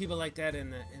seen people like that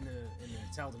in the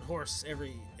Talden Horse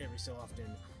every so often.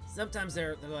 Sometimes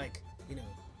they're like,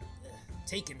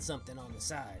 taking something on the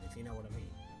side, if you know what I mean.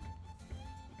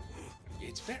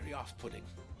 It's very off-putting.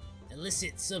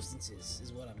 Illicit substances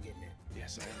is what I'm getting at.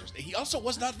 Yes, I understand. He also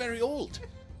was not very old.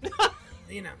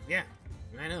 Yeah,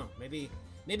 I know. Maybe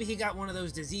he got one of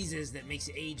those diseases that makes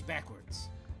you age backwards.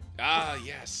 Ah,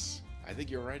 yes. I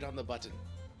think you're right on the button.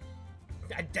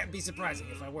 That'd be surprising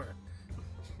if I were.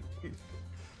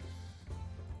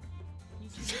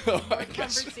 So I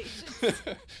guess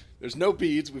there's no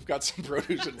beads. We've got some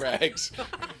produce and rags.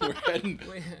 We're heading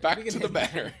back to the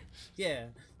manor. Yeah.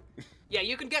 Yeah,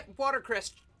 you can get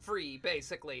watercress free,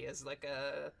 basically, as like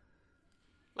a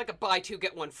buy two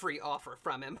get one free offer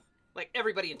from him. Like,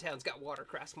 everybody in town's got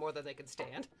watercress, more than they can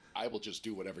stand. I will just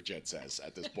do whatever Jed says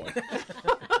at this point.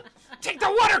 Take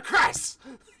the watercress!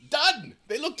 Done!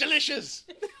 They look delicious!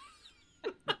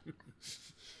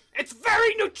 It's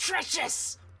very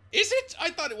nutritious! Is it? I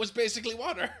thought it was basically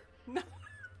water. No.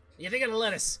 You think of the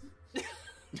lettuce.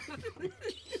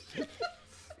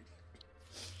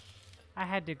 I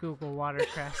had to Google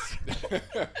watercress.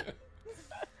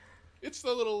 It's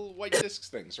the little white discs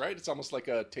things, right? It's almost like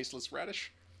a tasteless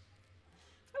radish.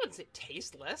 I wouldn't say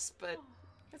tasteless, but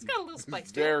it's got a little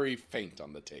spice to it. Very faint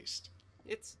on the taste.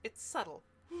 It's subtle.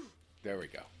 There we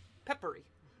go. Peppery.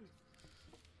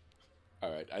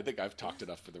 All right, I think I've talked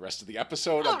enough for the rest of the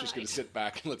episode. I'm just going to sit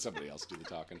back and let somebody else do the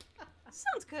talking.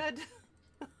 Sounds good.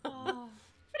 If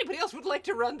anybody else would like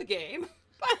to run the game,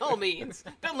 by all means,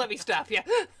 don't let me stop you.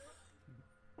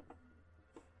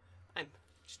 I'm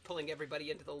just pulling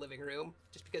everybody into the living room,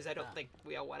 just because I don't think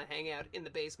we all want to hang out in the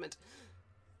basement.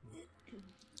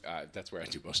 That's where I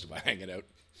do most of my hanging out.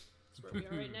 That's where we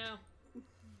are right now.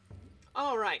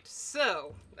 All right,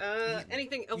 so,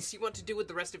 anything else you want to do with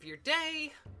the rest of your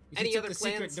day? Any other the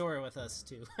plans? secret door with us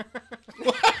too. We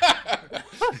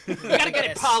gotta get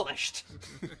it polished.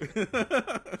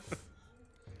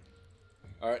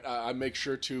 All right, I make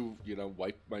sure to,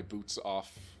 wipe my boots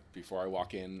off before I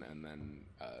walk in, and then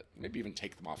maybe even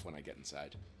take them off when I get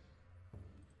inside.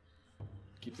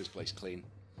 Keep this place clean.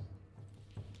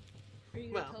 Are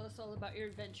you going to tell us all about your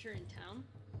adventure in town?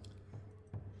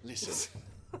 Listen,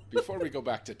 before we go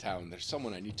back to town, there's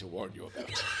someone I need to warn you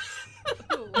about.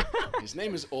 His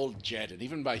name is Old Jed, and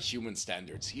even by human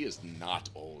standards, he is not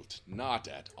old. Not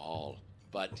at all.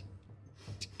 But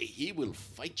he will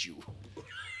fight you.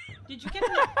 Did you get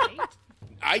in a fight?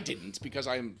 I didn't, because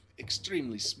I am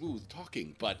extremely smooth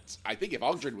talking, but I think if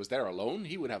Ogdrin was there alone,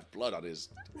 he would have blood on his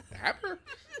hammer.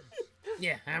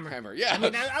 Yeah, hammer. Yeah. I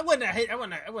mean, I wouldn't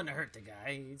have hurt the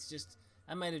guy. It's just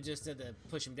I might have just had to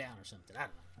push him down or something. I don't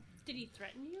know. Did he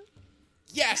threaten you?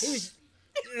 Yes.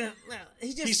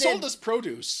 He sold us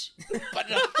produce, but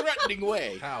in a threatening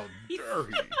way. How dare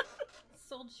he?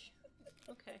 Sold.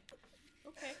 Okay.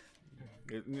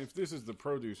 And if this is the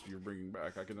produce you're bringing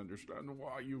back, I can understand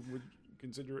why you would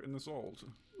consider it an assault.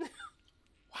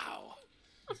 Wow.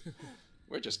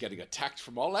 We're just getting attacked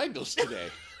from all angles today.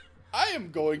 I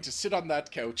am going to sit on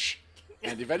that couch,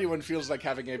 and if anyone feels like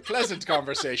having a pleasant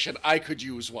conversation, I could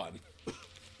use one.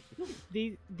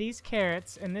 These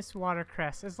carrots and this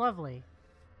watercress is lovely.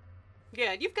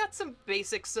 Yeah, you've got some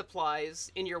basic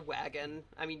supplies in your wagon.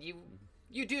 I mean,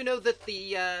 you do know that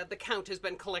the Count has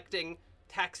been collecting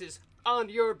taxes on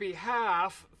your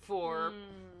behalf for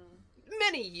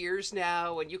many years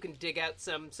now, and you can dig out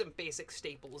some basic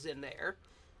staples in there.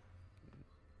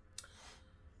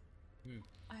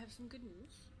 I have some good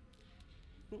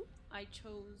news. I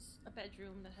chose a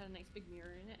bedroom that had a nice big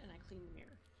mirror in it, and I cleaned the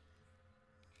mirror.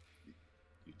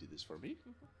 You did this for me?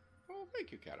 Oh,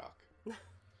 thank you, Kadok.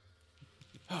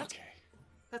 Okay.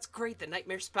 That's great. The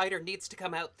nightmare spider needs to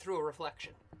come out through a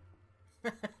reflection.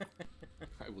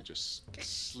 I will just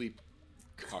sleep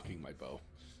cocking my bow.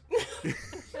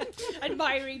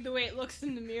 Admiring the way it looks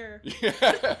in the mirror.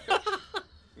 Yeah.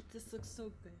 This looks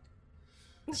so good.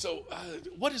 So,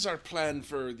 what is our plan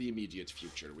for the immediate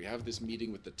future? We have this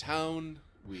meeting with the town.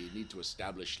 We need to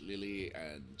establish Lily,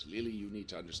 and Lily, you need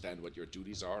to understand what your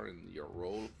duties are and your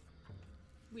role.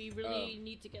 We really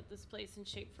need to get this place in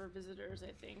shape for visitors,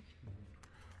 I think.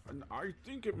 And I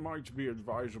think it might be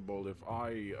advisable if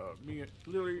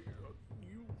Lily,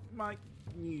 you might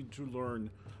need to learn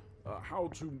how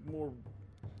to more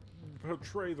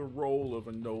portray the role of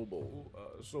a noble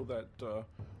so that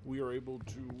we are able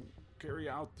to carry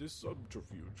out this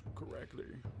subterfuge correctly.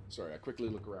 Sorry, I quickly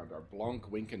look around. Are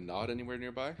Blanc, Wink, and Nod anywhere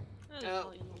nearby?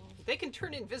 They can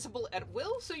turn invisible at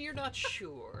will, so you're not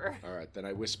sure. All right, then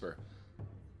I whisper.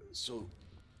 So,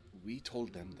 we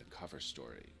told them the cover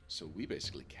story, so we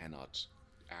basically cannot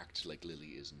act like Lily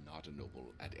is not a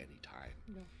noble at any time.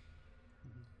 No.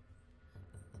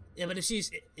 Yeah, but if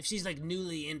she's like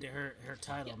newly into her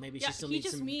title, maybe she still needs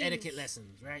some etiquette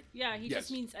lessons, right? Yeah, he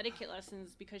just means etiquette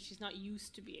lessons because she's not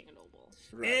used to being a noble.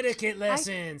 Right. Etiquette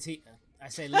lessons. I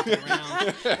say looking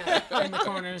around in the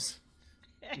corners.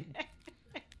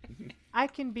 I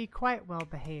can be quite well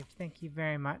behaved, thank you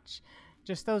very much.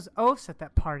 Just those oafs at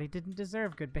that party didn't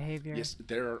deserve good behavior. Yes,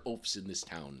 there are oafs in this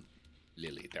town,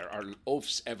 Lily. There are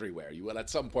oafs everywhere. You will at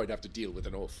some point have to deal with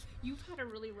an oaf. You've had a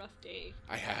really rough day.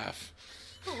 I have.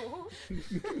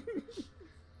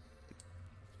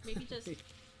 Maybe just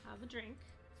have a drink.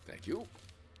 Thank you.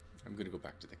 I'm going to go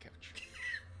back to the couch.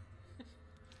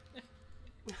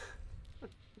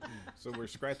 So we're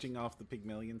scratching off the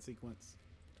Pygmalion sequence?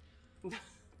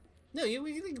 No, yeah,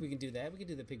 we think we can do that. We can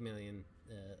do the Pygmalion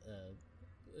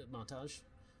montage.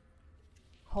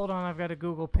 Hold on, I've got to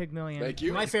Google Pygmalion. Thank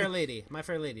you. My Fair Lady.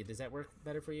 Does that work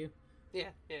better for you? Yeah.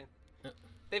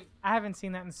 I haven't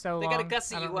seen that in so They long. gotta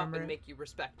gussy I don't you up remember and it. make you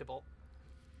respectable.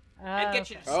 And get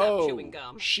you to stop Oh, chewing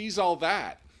gum. she's all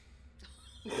that.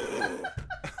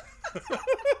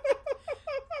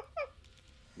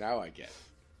 Now I get it.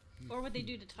 Or what they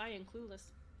do to Ty and Clueless.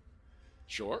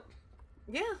 Sure.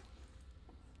 Yeah.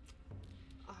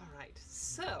 Alright,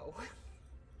 so...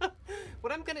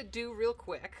 what I'm gonna do real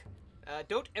quick...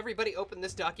 don't everybody open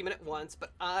this document at once,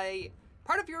 but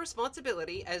part of your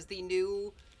responsibility as the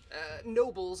new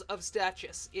nobles of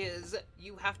Stachys is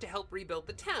you have to help rebuild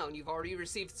the town. You've already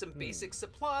received some basic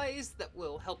supplies that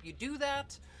will help you do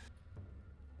that.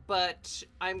 But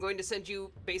I'm going to send you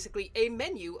basically a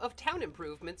menu of town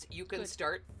improvements you can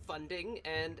start funding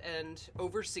and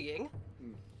overseeing.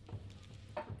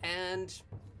 And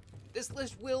this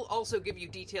list will also give you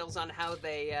details on how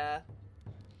they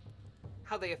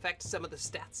affect some of the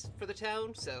stats for the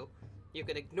town, so you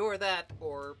can ignore that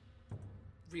or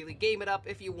really game it up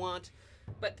if you want.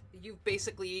 But you've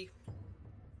basically...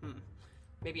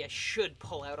 maybe I should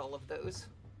pull out all of those.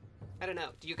 I don't know.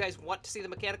 Do you guys want to see the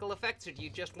mechanical effects, or do you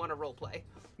just want to roleplay?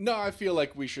 No, I feel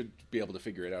like we should be able to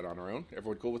figure it out on our own.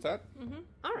 Everyone cool with that? Mm-hmm.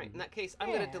 All right, in that case, I'm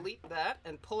going to delete that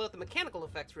and pull out the mechanical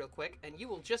effects real quick, and you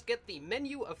will just get the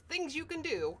menu of things you can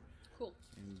do. Cool.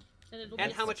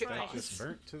 And how much it surprise costs. Just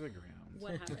burnt to the ground.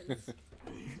 What happens.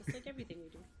 Just like everything we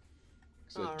do.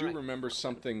 So I do remember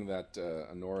something that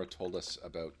Honora told us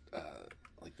about,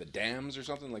 like the dams or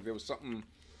something. Like there was something...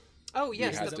 Oh,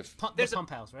 yes. had There's The pump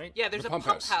house, right? Yeah, there's The a pump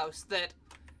pump house. house that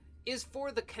is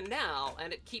for the canal,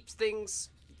 and it keeps things,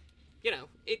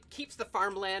 it keeps the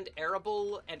farmland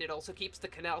arable, and it also keeps the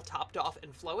canal topped off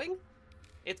and flowing.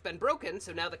 It's been broken,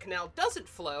 so now the canal doesn't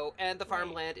flow, and the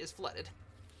farmland is flooded.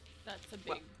 That's a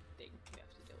big thing we have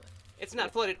to deal with. It's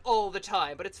not flooded all the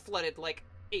time, but it's flooded like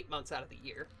 8 months out of the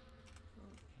year.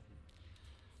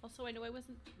 Also, I know I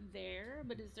wasn't there,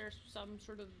 but is there some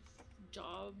sort of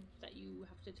job that you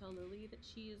have to tell Lily that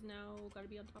she is now got to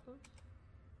be on top of?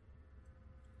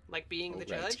 Like being the right.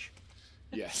 judge?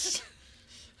 Yes.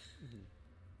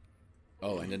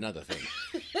 Oh, and another thing.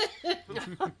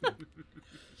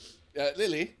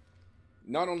 Lily,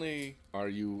 not only are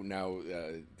you now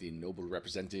the noble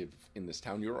representative in this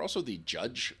town, you're also the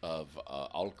judge of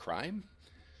all crime.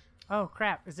 Oh,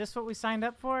 crap. Is this what we signed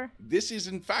up for? This is,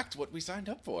 in fact, what we signed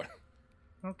up for.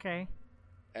 Okay.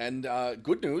 And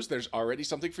good news, there's already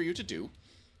something for you to do.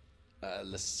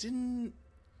 Licinia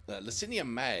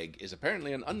Mag is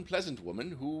apparently an unpleasant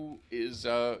woman who is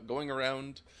going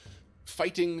around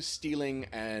fighting, stealing,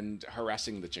 and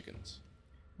harassing the chickens.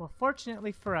 Well,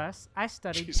 fortunately for us, I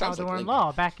studied She sounds like Tal'Darim Link.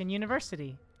 law back in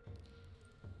university.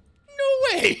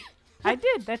 No way! I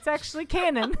did. That's actually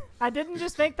canon. I didn't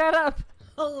just make that up.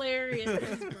 Hilarious.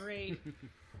 That's great.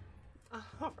 All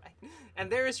right.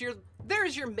 And there is your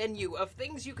menu of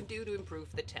things you can do to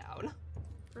improve the town.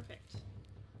 Perfect.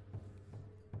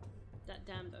 That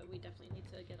dam, though, we definitely need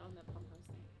to get on that pump house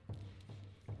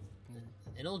thing.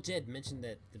 And old Jed mentioned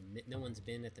that no one's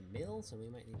been at the mill, so we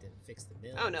might need to fix the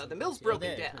mill. Oh no, the mill's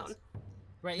broken down.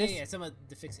 Right, This- yeah, someone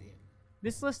to fix it. Yeah.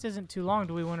 This list isn't too long.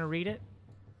 Do we want to read it?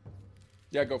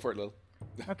 Yeah, go for it, Lil.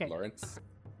 Okay. Lauren.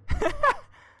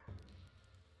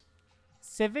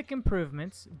 Civic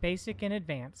improvements, basic and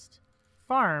advanced.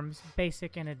 Farms,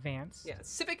 basic and advanced. Yeah,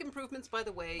 civic improvements, by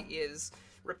the way, is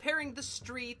repairing the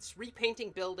streets,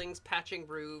 repainting buildings, patching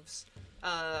roofs.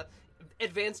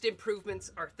 advanced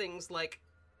improvements are things like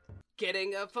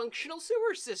getting a functional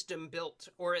sewer system built,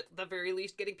 or at the very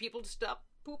least getting people to stop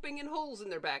pooping in holes in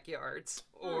their backyards,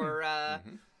 or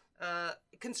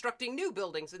constructing new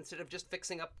buildings instead of just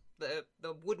fixing up the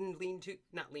wooden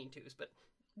not lean-tos, but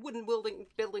wooden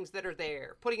buildings that are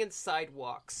there, putting in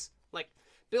sidewalks, like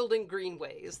building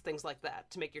greenways, things like that,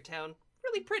 to make your town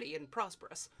really pretty and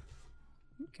prosperous.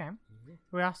 Okay.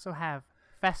 We also have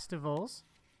festivals,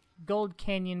 Gold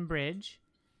Canyon Bridge,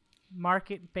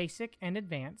 Market Basic and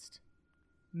Advanced,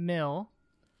 Mill,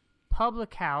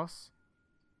 Public House,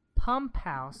 Pump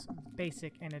House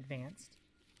Basic and Advanced,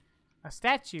 a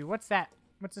statue. What's that?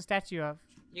 What's a statue of?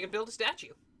 You can build a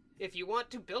statue. If you want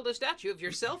to build a statue of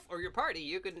yourself or your party,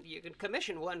 you can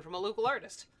commission one from a local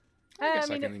artist. I guess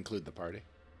I can include the party.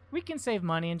 We can save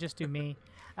money and just do me.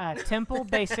 Temple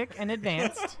Basic and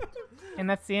Advanced, and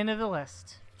that's the end of the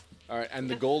list. All right, and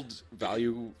the gold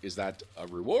value, is that a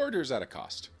reward or is that a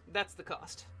cost? That's the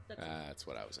cost. That's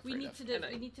what I was afraid We of.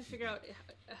 we need to figure out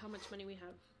how much money we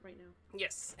have right now.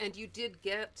 Yes, and you did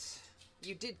get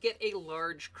a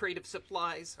large crate of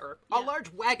supplies, or a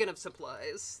large wagon of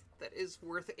supplies that is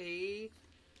worth a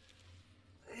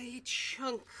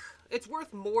chunk. It's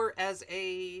worth more as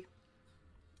an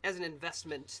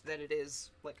investment than it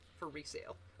is like for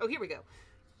resale. Oh, here we go.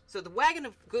 So the wagon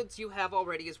of goods you have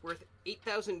already is worth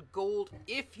 8,000 gold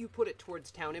if you put it towards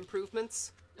town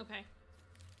improvements. Okay.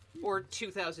 Or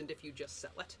 2,000 if you just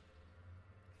sell it.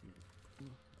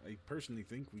 I personally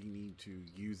think we need to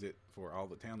use it for all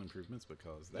the town improvements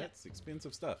because that's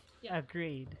expensive stuff. Yeah.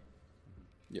 Agreed.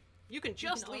 You can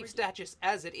just leave Status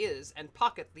as it is and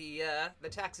pocket the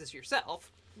taxes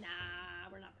yourself. Nah,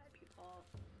 we're not bad people.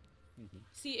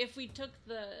 See, if we took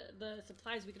the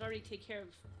supplies, we could already take care of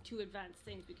 2 advanced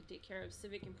things. We could take care of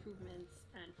civic improvements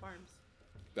and farms.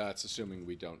 That's assuming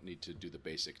we don't need to do the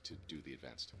basic to do the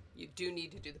advanced. You do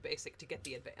need to do the basic to get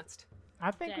the advanced.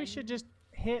 I think we should just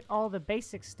hit all the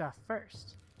basic stuff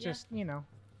first. Yeah. Just,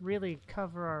 really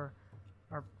cover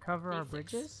our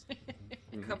bridges.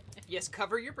 Yes,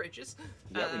 cover your bridges.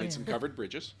 Yeah, we need some covered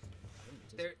bridges.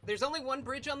 There's only one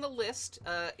bridge on the list.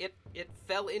 It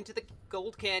fell into the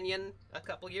Gold Canyon a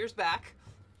couple years back.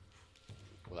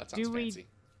 Well, that sounds fancy.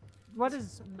 What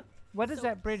does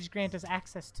that bridge grant us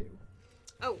access to?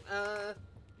 Oh,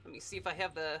 let me see if I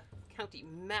have the county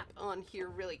map on here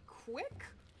really quick.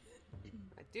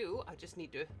 I do. I just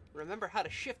need to remember how to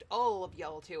shift all of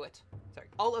y'all to it. Sorry,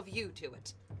 all of you to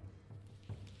it.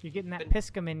 You're getting that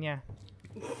Piscum in ya.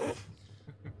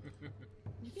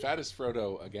 Fattest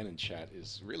Frodo, again in chat,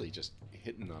 is really just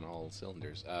hitting on all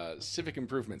cylinders. Civic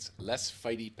improvements, less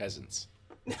fighty peasants.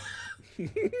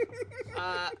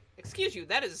 Excuse you,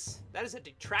 that is a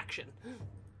detraction.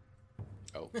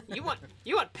 Oh. You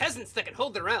want peasants that can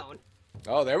hold their own.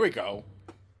 Oh, there we go.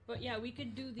 But yeah, we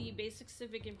could do the basic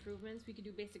civic improvements. We could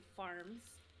do basic farms,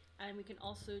 and we can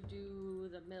also do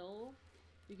the mill.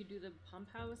 We could do the pump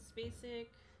house basic.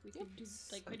 We could do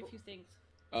like quite a few things.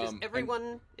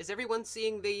 Is everyone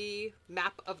seeing the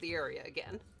map of the area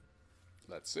again?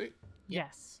 Let's see.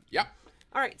 Yes. Yep.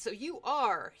 All right, so you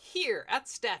are here at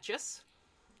Status.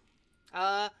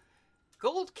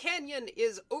 Gold Canyon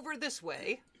is over this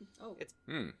way. Oh.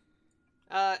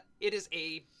 It is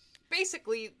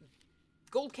basically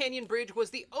Gold Canyon Bridge was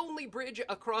the only bridge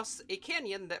across a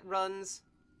canyon that runs.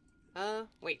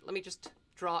 Wait, let me just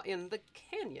draw in the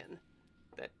canyon.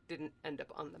 That didn't end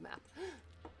up on the map.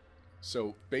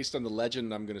 So, based on the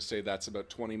legend, I'm going to say that's about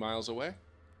 20 miles away?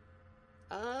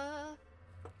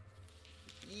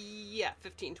 Yeah,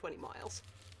 15, 20 miles.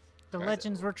 The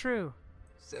legends were true.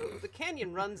 So the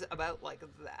canyon runs about like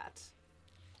that.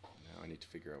 Now I need to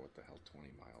figure out what the hell 20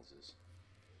 miles is.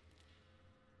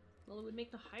 Well, it would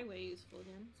make the highway useful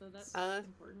again, so that's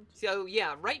important. So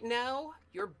yeah, right now,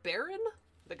 your Baron,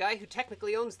 the guy who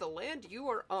technically owns the land you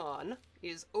are on,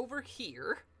 is over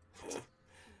here.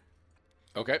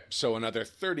 Okay, so another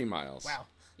 30 miles. Wow.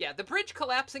 Yeah, the bridge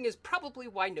collapsing is probably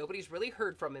why nobody's really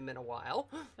heard from him in a while.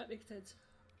 That makes sense.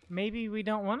 Maybe we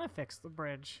don't want to fix the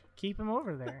bridge. Keep him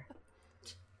over there.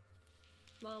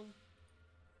 Well,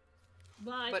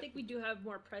 I think we do have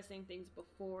more pressing things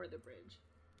before the bridge.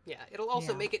 Yeah, it'll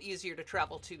also Yeah. make it easier to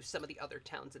travel to some of the other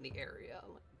towns in the area,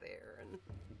 like there and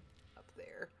up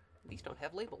there. These don't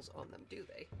have labels on them, do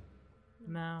they?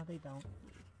 No, they don't.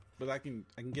 But I can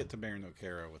get to Baron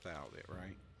O'Cara without it,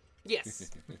 right? Yes.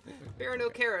 Baron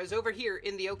O'Cara is over here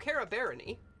in the O'Cara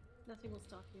Barony. Nothing will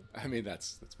stop you. I mean,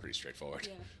 that's pretty straightforward.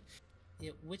 Yeah.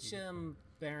 Yeah, which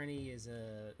barony is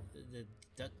the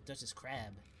Duchess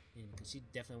Crab? Because she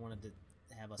definitely wanted to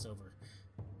have us over.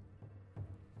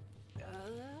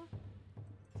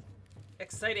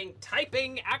 exciting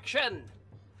typing action.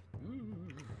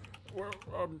 Well,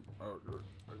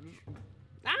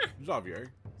 Ah,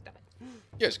 Xavier, stop it.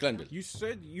 Yes, Glenville. you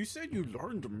said you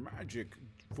learned magic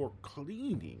for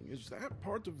cleaning. Is that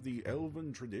part of the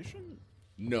elven tradition?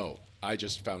 No, I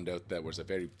just found out there was a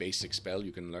very basic spell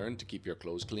you can learn to keep your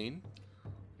clothes clean.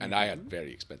 And I had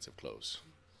very expensive clothes.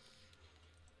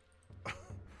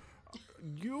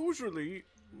 Usually,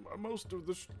 most of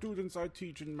the students I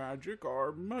teach in magic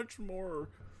are much more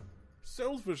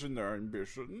selfish in their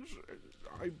ambitions.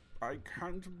 I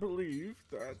can't believe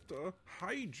that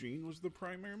hygiene was the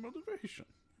primary motivation.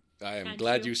 I am Can't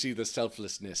glad you? you see the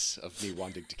selflessness of me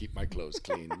wanting to keep my clothes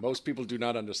clean. Most people do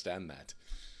not understand that.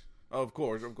 Of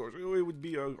course. It would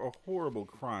be a horrible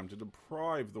crime to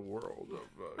deprive the world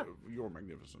of your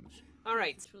magnificence. All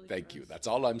right. It's really Thank you. gross. That's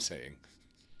all I'm saying.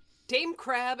 Dame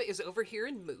Crab is over here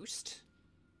in Moost.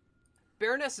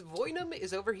 Baroness Voynum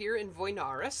is over here in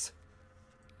Voynaris.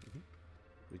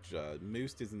 Which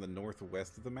Moost is in the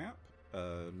northwest of the map,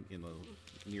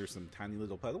 near some tiny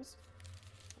little puddles.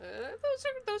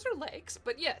 Those are lakes,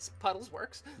 but yes, puddles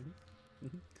works.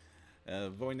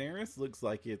 Voynaris looks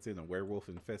like it's in a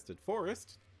werewolf-infested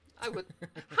forest. I would.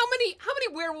 How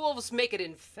many werewolves make it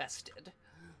infested?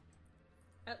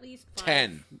 At least 5.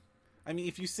 10. I mean,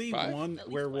 if you see 5? one At least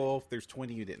werewolf, there's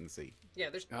 20 you didn't see. Yeah,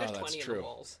 there's Oh, that's 20 in true. the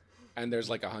walls. And there's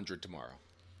like 100 tomorrow.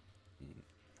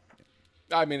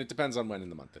 I mean, it depends on when in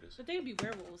the month it is. But they would be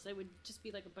werewolves. They would just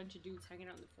be like a bunch of dudes hanging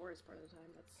out in the forest part of the time.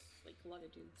 That's like a lot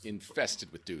of dudes.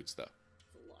 Infested with dudes, though.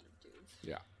 That's a lot of dudes.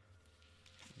 Yeah.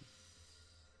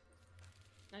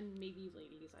 And maybe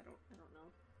ladies. I don't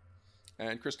know.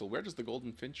 And Crystal, where does the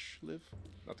golden finch live?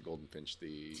 Not the golden finch.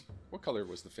 What color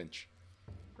was the finch?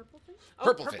 Purple thing? Oh,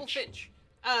 Purple Purple Finch.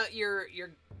 Finch. Your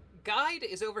guide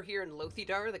is over here in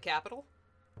Lothidar, the capital.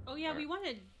 Oh yeah, we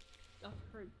wanted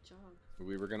her a job.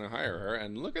 We were going to hire her,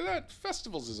 and look at that.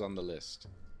 Festivals is on the list.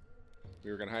 We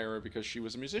were going to hire her because she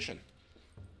was a musician.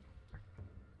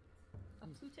 A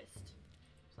flutist.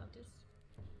 Flautist.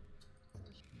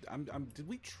 Did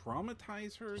we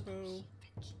traumatize her, though?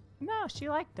 No, she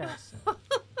liked us.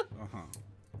 Uh-huh.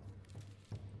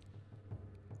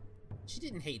 She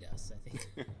didn't hate us, I think.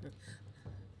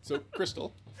 So,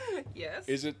 Crystal, Yes.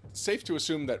 is it safe to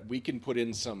assume that we can put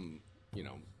in some,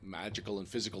 magical and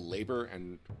physical labor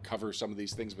and cover some of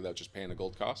these things without just paying a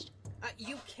gold cost?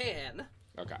 You can.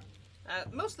 Okay.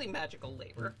 Mostly magical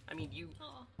labor. I mean, you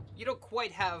Aw. you don't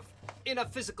quite have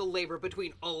enough physical labor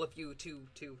between all of you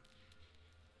to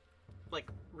like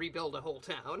rebuild a whole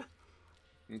town.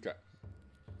 Okay.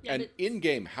 Yeah, And but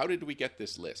in-game, how did we get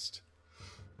this list?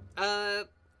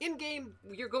 In game,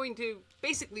 you're going to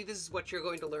basically this is what you're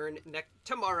going to learn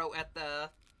tomorrow at the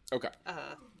Okay.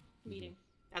 meeting.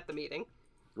 meeting.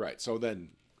 Right. So then,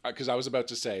 because I was about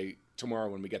to say tomorrow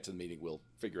when we get to the meeting, we'll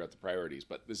figure out the priorities,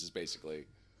 but this is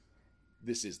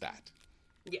that.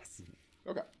 Yes.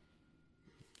 Okay.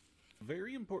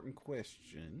 Very important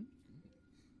question.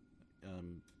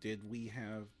 Did we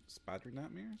have spider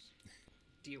nightmares?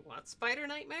 Do you want spider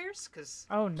nightmares? Because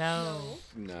Oh no.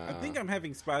 No. I think I'm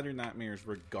having spider nightmares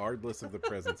regardless of the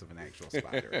presence of an actual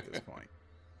spider at this point.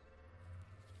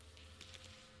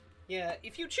 yeah,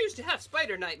 if you choose to have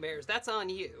spider nightmares, that's on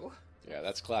you. Yeah,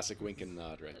 that's classic wink and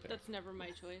nod right there. That's never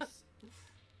my choice.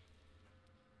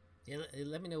 Yeah,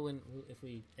 let me know if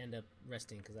we end up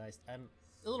resting, because I'm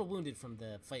a little wounded from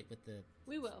the fight with the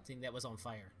We will. thing that was on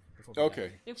fire. Before we got Okay.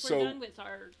 here. If we're So- done with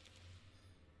our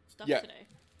stuff Yeah. today.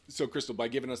 So, Crystal, by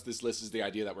giving us this list is the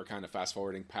idea that we're kind of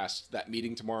fast-forwarding past that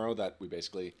meeting tomorrow, that we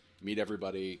basically meet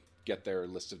everybody, get their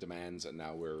list of demands, and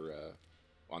now we're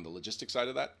on the logistics side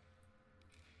of that?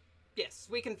 Yes,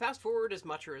 we can fast forward as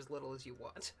much or as little as you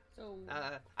want. So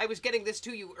I was getting this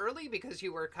to you early because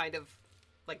you were kind of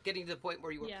like getting to the point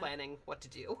where you were Yeah. planning what to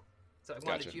do. So I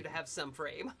wanted Gotcha. you to have some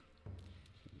frame.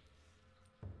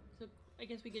 So I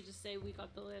guess we could just say we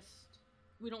got the list.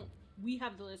 We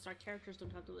have the list. Our characters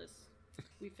don't have the list.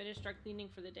 We finished our cleaning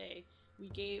for the day. We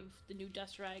gave the new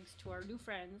dust rags to our new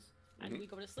friends, and we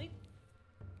go to sleep.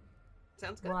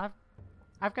 Sounds good. Well,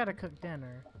 I've got to cook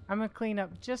dinner. I'm gonna clean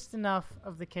up just enough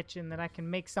of the kitchen that I can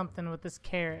make something with this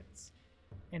carrots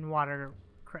and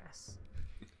watercress.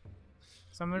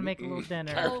 So I'm gonna make a little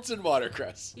dinner. Carrots and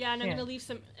watercress. Yeah, and I'm Yeah. gonna leave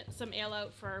some ale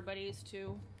out for our buddies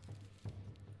too.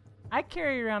 I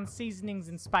carry around seasonings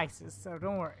and spices, so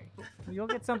don't worry. You'll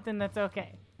get something that's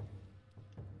okay.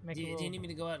 Make Do a you little... need me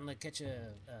to go out and catch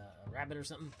a rabbit or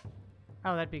something?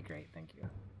 Oh, that'd be great. Thank you.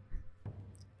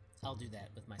 I'll do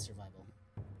that with my survival.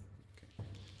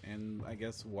 And I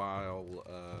guess while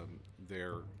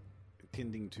they're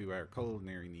tending to our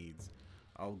culinary needs,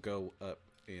 I'll go up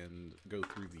and go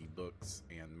through the books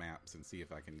and maps and see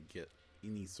if I can get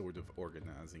any sort of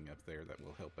organizing up there that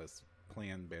will help us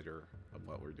plan better of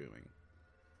what we're doing.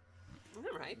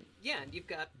 All right. Yeah, and you've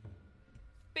got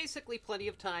basically plenty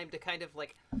of time to kind of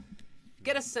like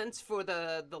get a sense for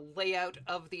the layout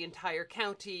of the entire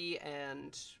county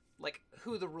and like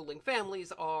who the ruling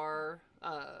families are,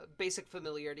 basic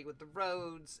familiarity with the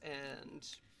roads,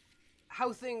 and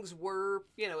how things were,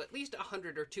 at least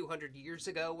 100 or 200 years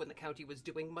ago when the county was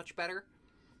doing much better.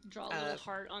 Draw a little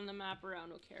heart on the map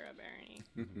around O'Kara Barony.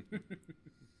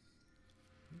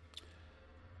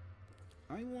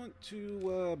 I want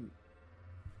to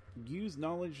use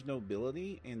knowledge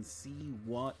nobility and see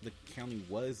what the county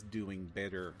was doing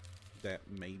better that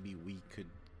maybe we could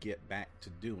get back to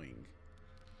doing.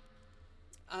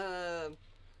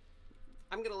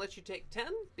 I'm going to let you take 10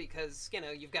 because,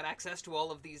 you've got access to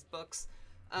all of these books.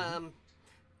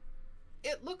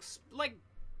 It looks like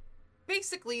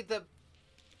basically the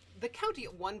county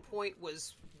at one point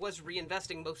was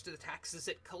reinvesting most of the taxes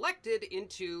it collected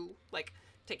into, like,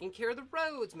 taking care of the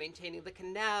roads, maintaining the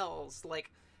canals,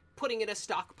 like, putting in a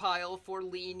stockpile for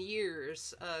lean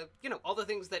years. All the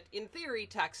things that, in theory,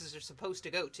 taxes are supposed to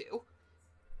go to.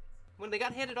 When they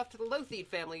got handed off to the Lothied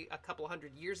family a couple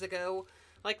hundred years ago,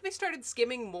 like, they started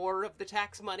skimming more of the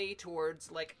tax money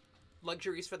towards, like,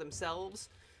 luxuries for themselves.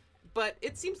 But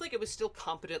it seems like it was still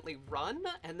competently run,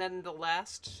 and then the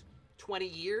last 20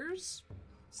 years,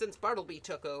 since Bartleby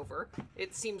took over,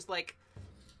 it seems like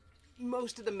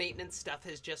most of the maintenance stuff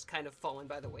has just kind of fallen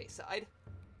by the wayside.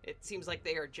 It seems like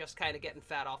they are just kind of getting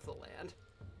fat off the land.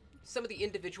 Some of the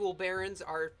individual barons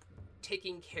are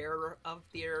taking care of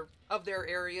their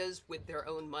areas with their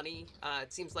own money.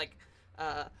 It seems like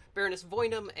Baroness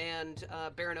Voynam and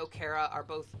Baron O'Kara are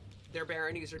both, their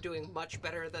baronies are doing much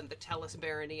better than the Tellus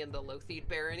barony and the Lothied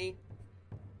barony.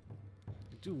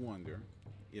 I do wonder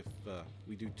if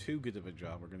we do too good of a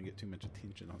job, we're going to get too much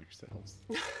attention on ourselves.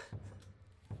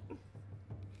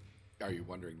 Are you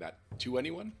wondering that to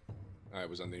anyone? I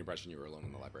was under the impression you were alone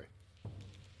in the library.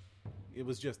 It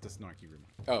was just a snarky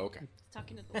remark. Oh, okay.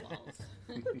 Talking to the walls.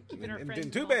 Keeping our And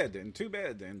friends too bad,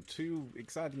 and too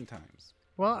exciting times.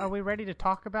 Well, are we ready to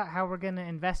talk about how we're going to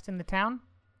invest in the town?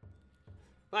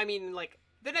 I mean, like,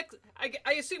 the next...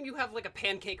 I assume you have, like, a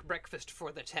pancake breakfast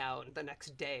for the town the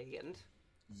next day, and...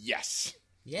 Yes.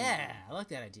 Yeah, I like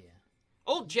that idea.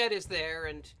 Old Jed is there,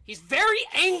 and he's very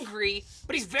angry,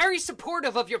 but he's very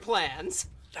supportive of your plans.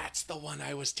 That's the one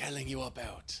I was telling you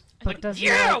about. But does he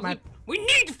Yeah, like my... we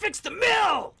need to fix the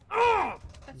mill! Ugh!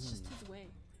 That's just his way.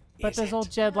 But Is does it? old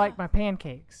Jed like my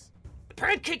pancakes? The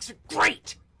pancakes are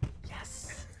great!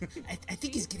 Yes. I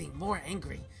think he's getting more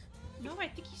angry. No, I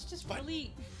think he's just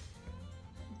really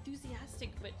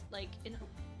enthusiastic, but like,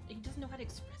 he doesn't know how to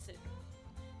express it.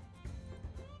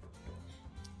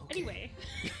 Okay. Anyway.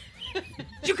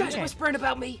 You guys whispering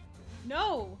about me?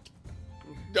 No.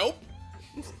 Nope.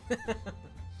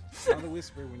 Not a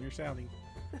whisper when you're shouting.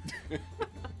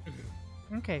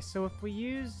 Okay, so if we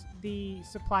use the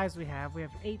supplies we have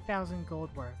 8,000 gold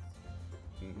worth.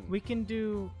 We can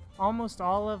do almost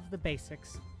all of the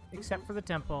basics, except for the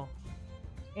temple,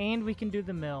 and we can do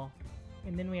the mill,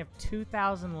 and then we have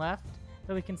 2,000 left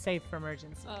that we can save for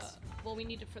emergencies. Well, we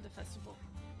need it for the festival.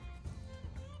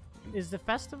 Is the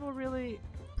festival really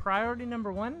priority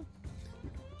number one?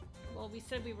 Well, we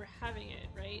said we were having it,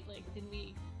 right? Like, didn't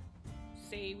we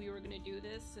say we were gonna do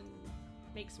this and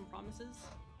make some promises?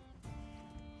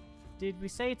 Did we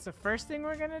say it's the first thing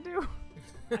we're gonna do?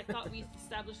 I thought we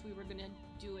established we were gonna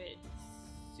do it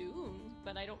soon,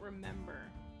 but I don't remember.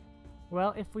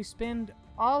 Well, if we spend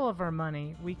all of our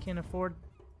money, we can afford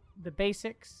the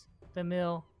basics, the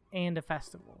mill, and a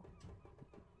festival.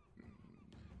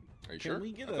 Are you Can sure?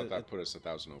 we get I thought a- that put us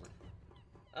 1,000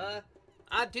 over.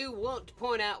 I do want to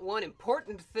point out one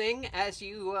important thing as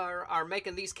you are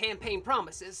making these campaign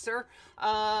promises, sir.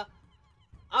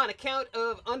 On account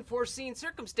of unforeseen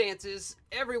circumstances,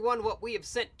 everyone what we have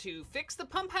sent to fix the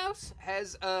pump house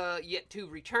has yet to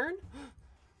return.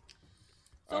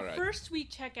 So All right. first we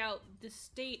check out the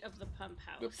state of the pump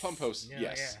house. The pump house, Yeah,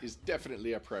 yes, yeah. is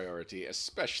definitely a priority,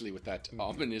 especially with that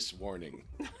ominous warning.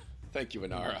 Thank you,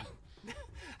 Inara.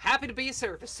 Happy to be of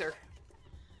service, sir.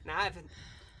 Now, Ivan.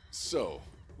 So,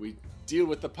 we deal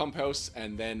with the pump house,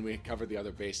 and then we cover the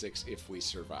other basics if we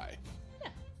survive.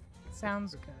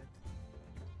 Sounds good.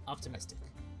 Optimistic.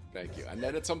 Thank you. And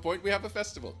then at some point, we have a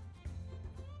festival.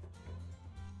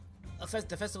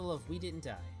 The festival of We Didn't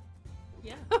Die.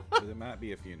 Yeah. But it might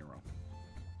be a funeral.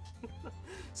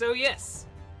 So yes,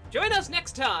 join us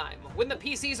next time when the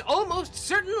PCs almost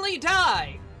certainly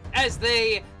die as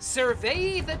they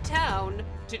survey the town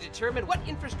to determine what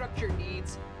infrastructure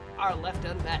needs are left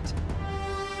unmet.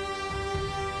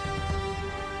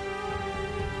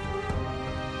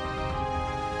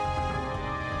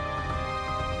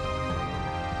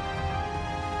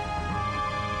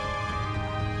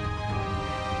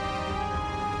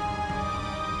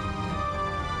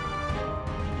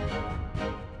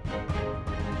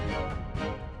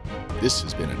 This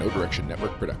has been a No Direction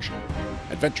Network production.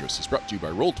 Adventurous is brought to you by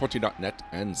Roll20.net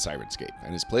and Sirenscape,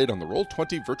 and is played on the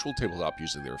Roll20 virtual tabletop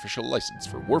using their official license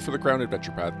for War for the Crown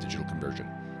Adventure Path digital conversion,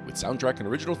 with soundtrack and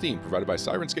original theme provided by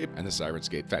Sirenscape and the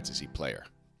Sirenscape Fantasy Player.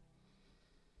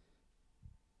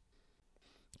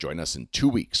 Join us in 2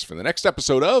 weeks for the next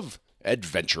episode of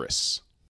Adventurous.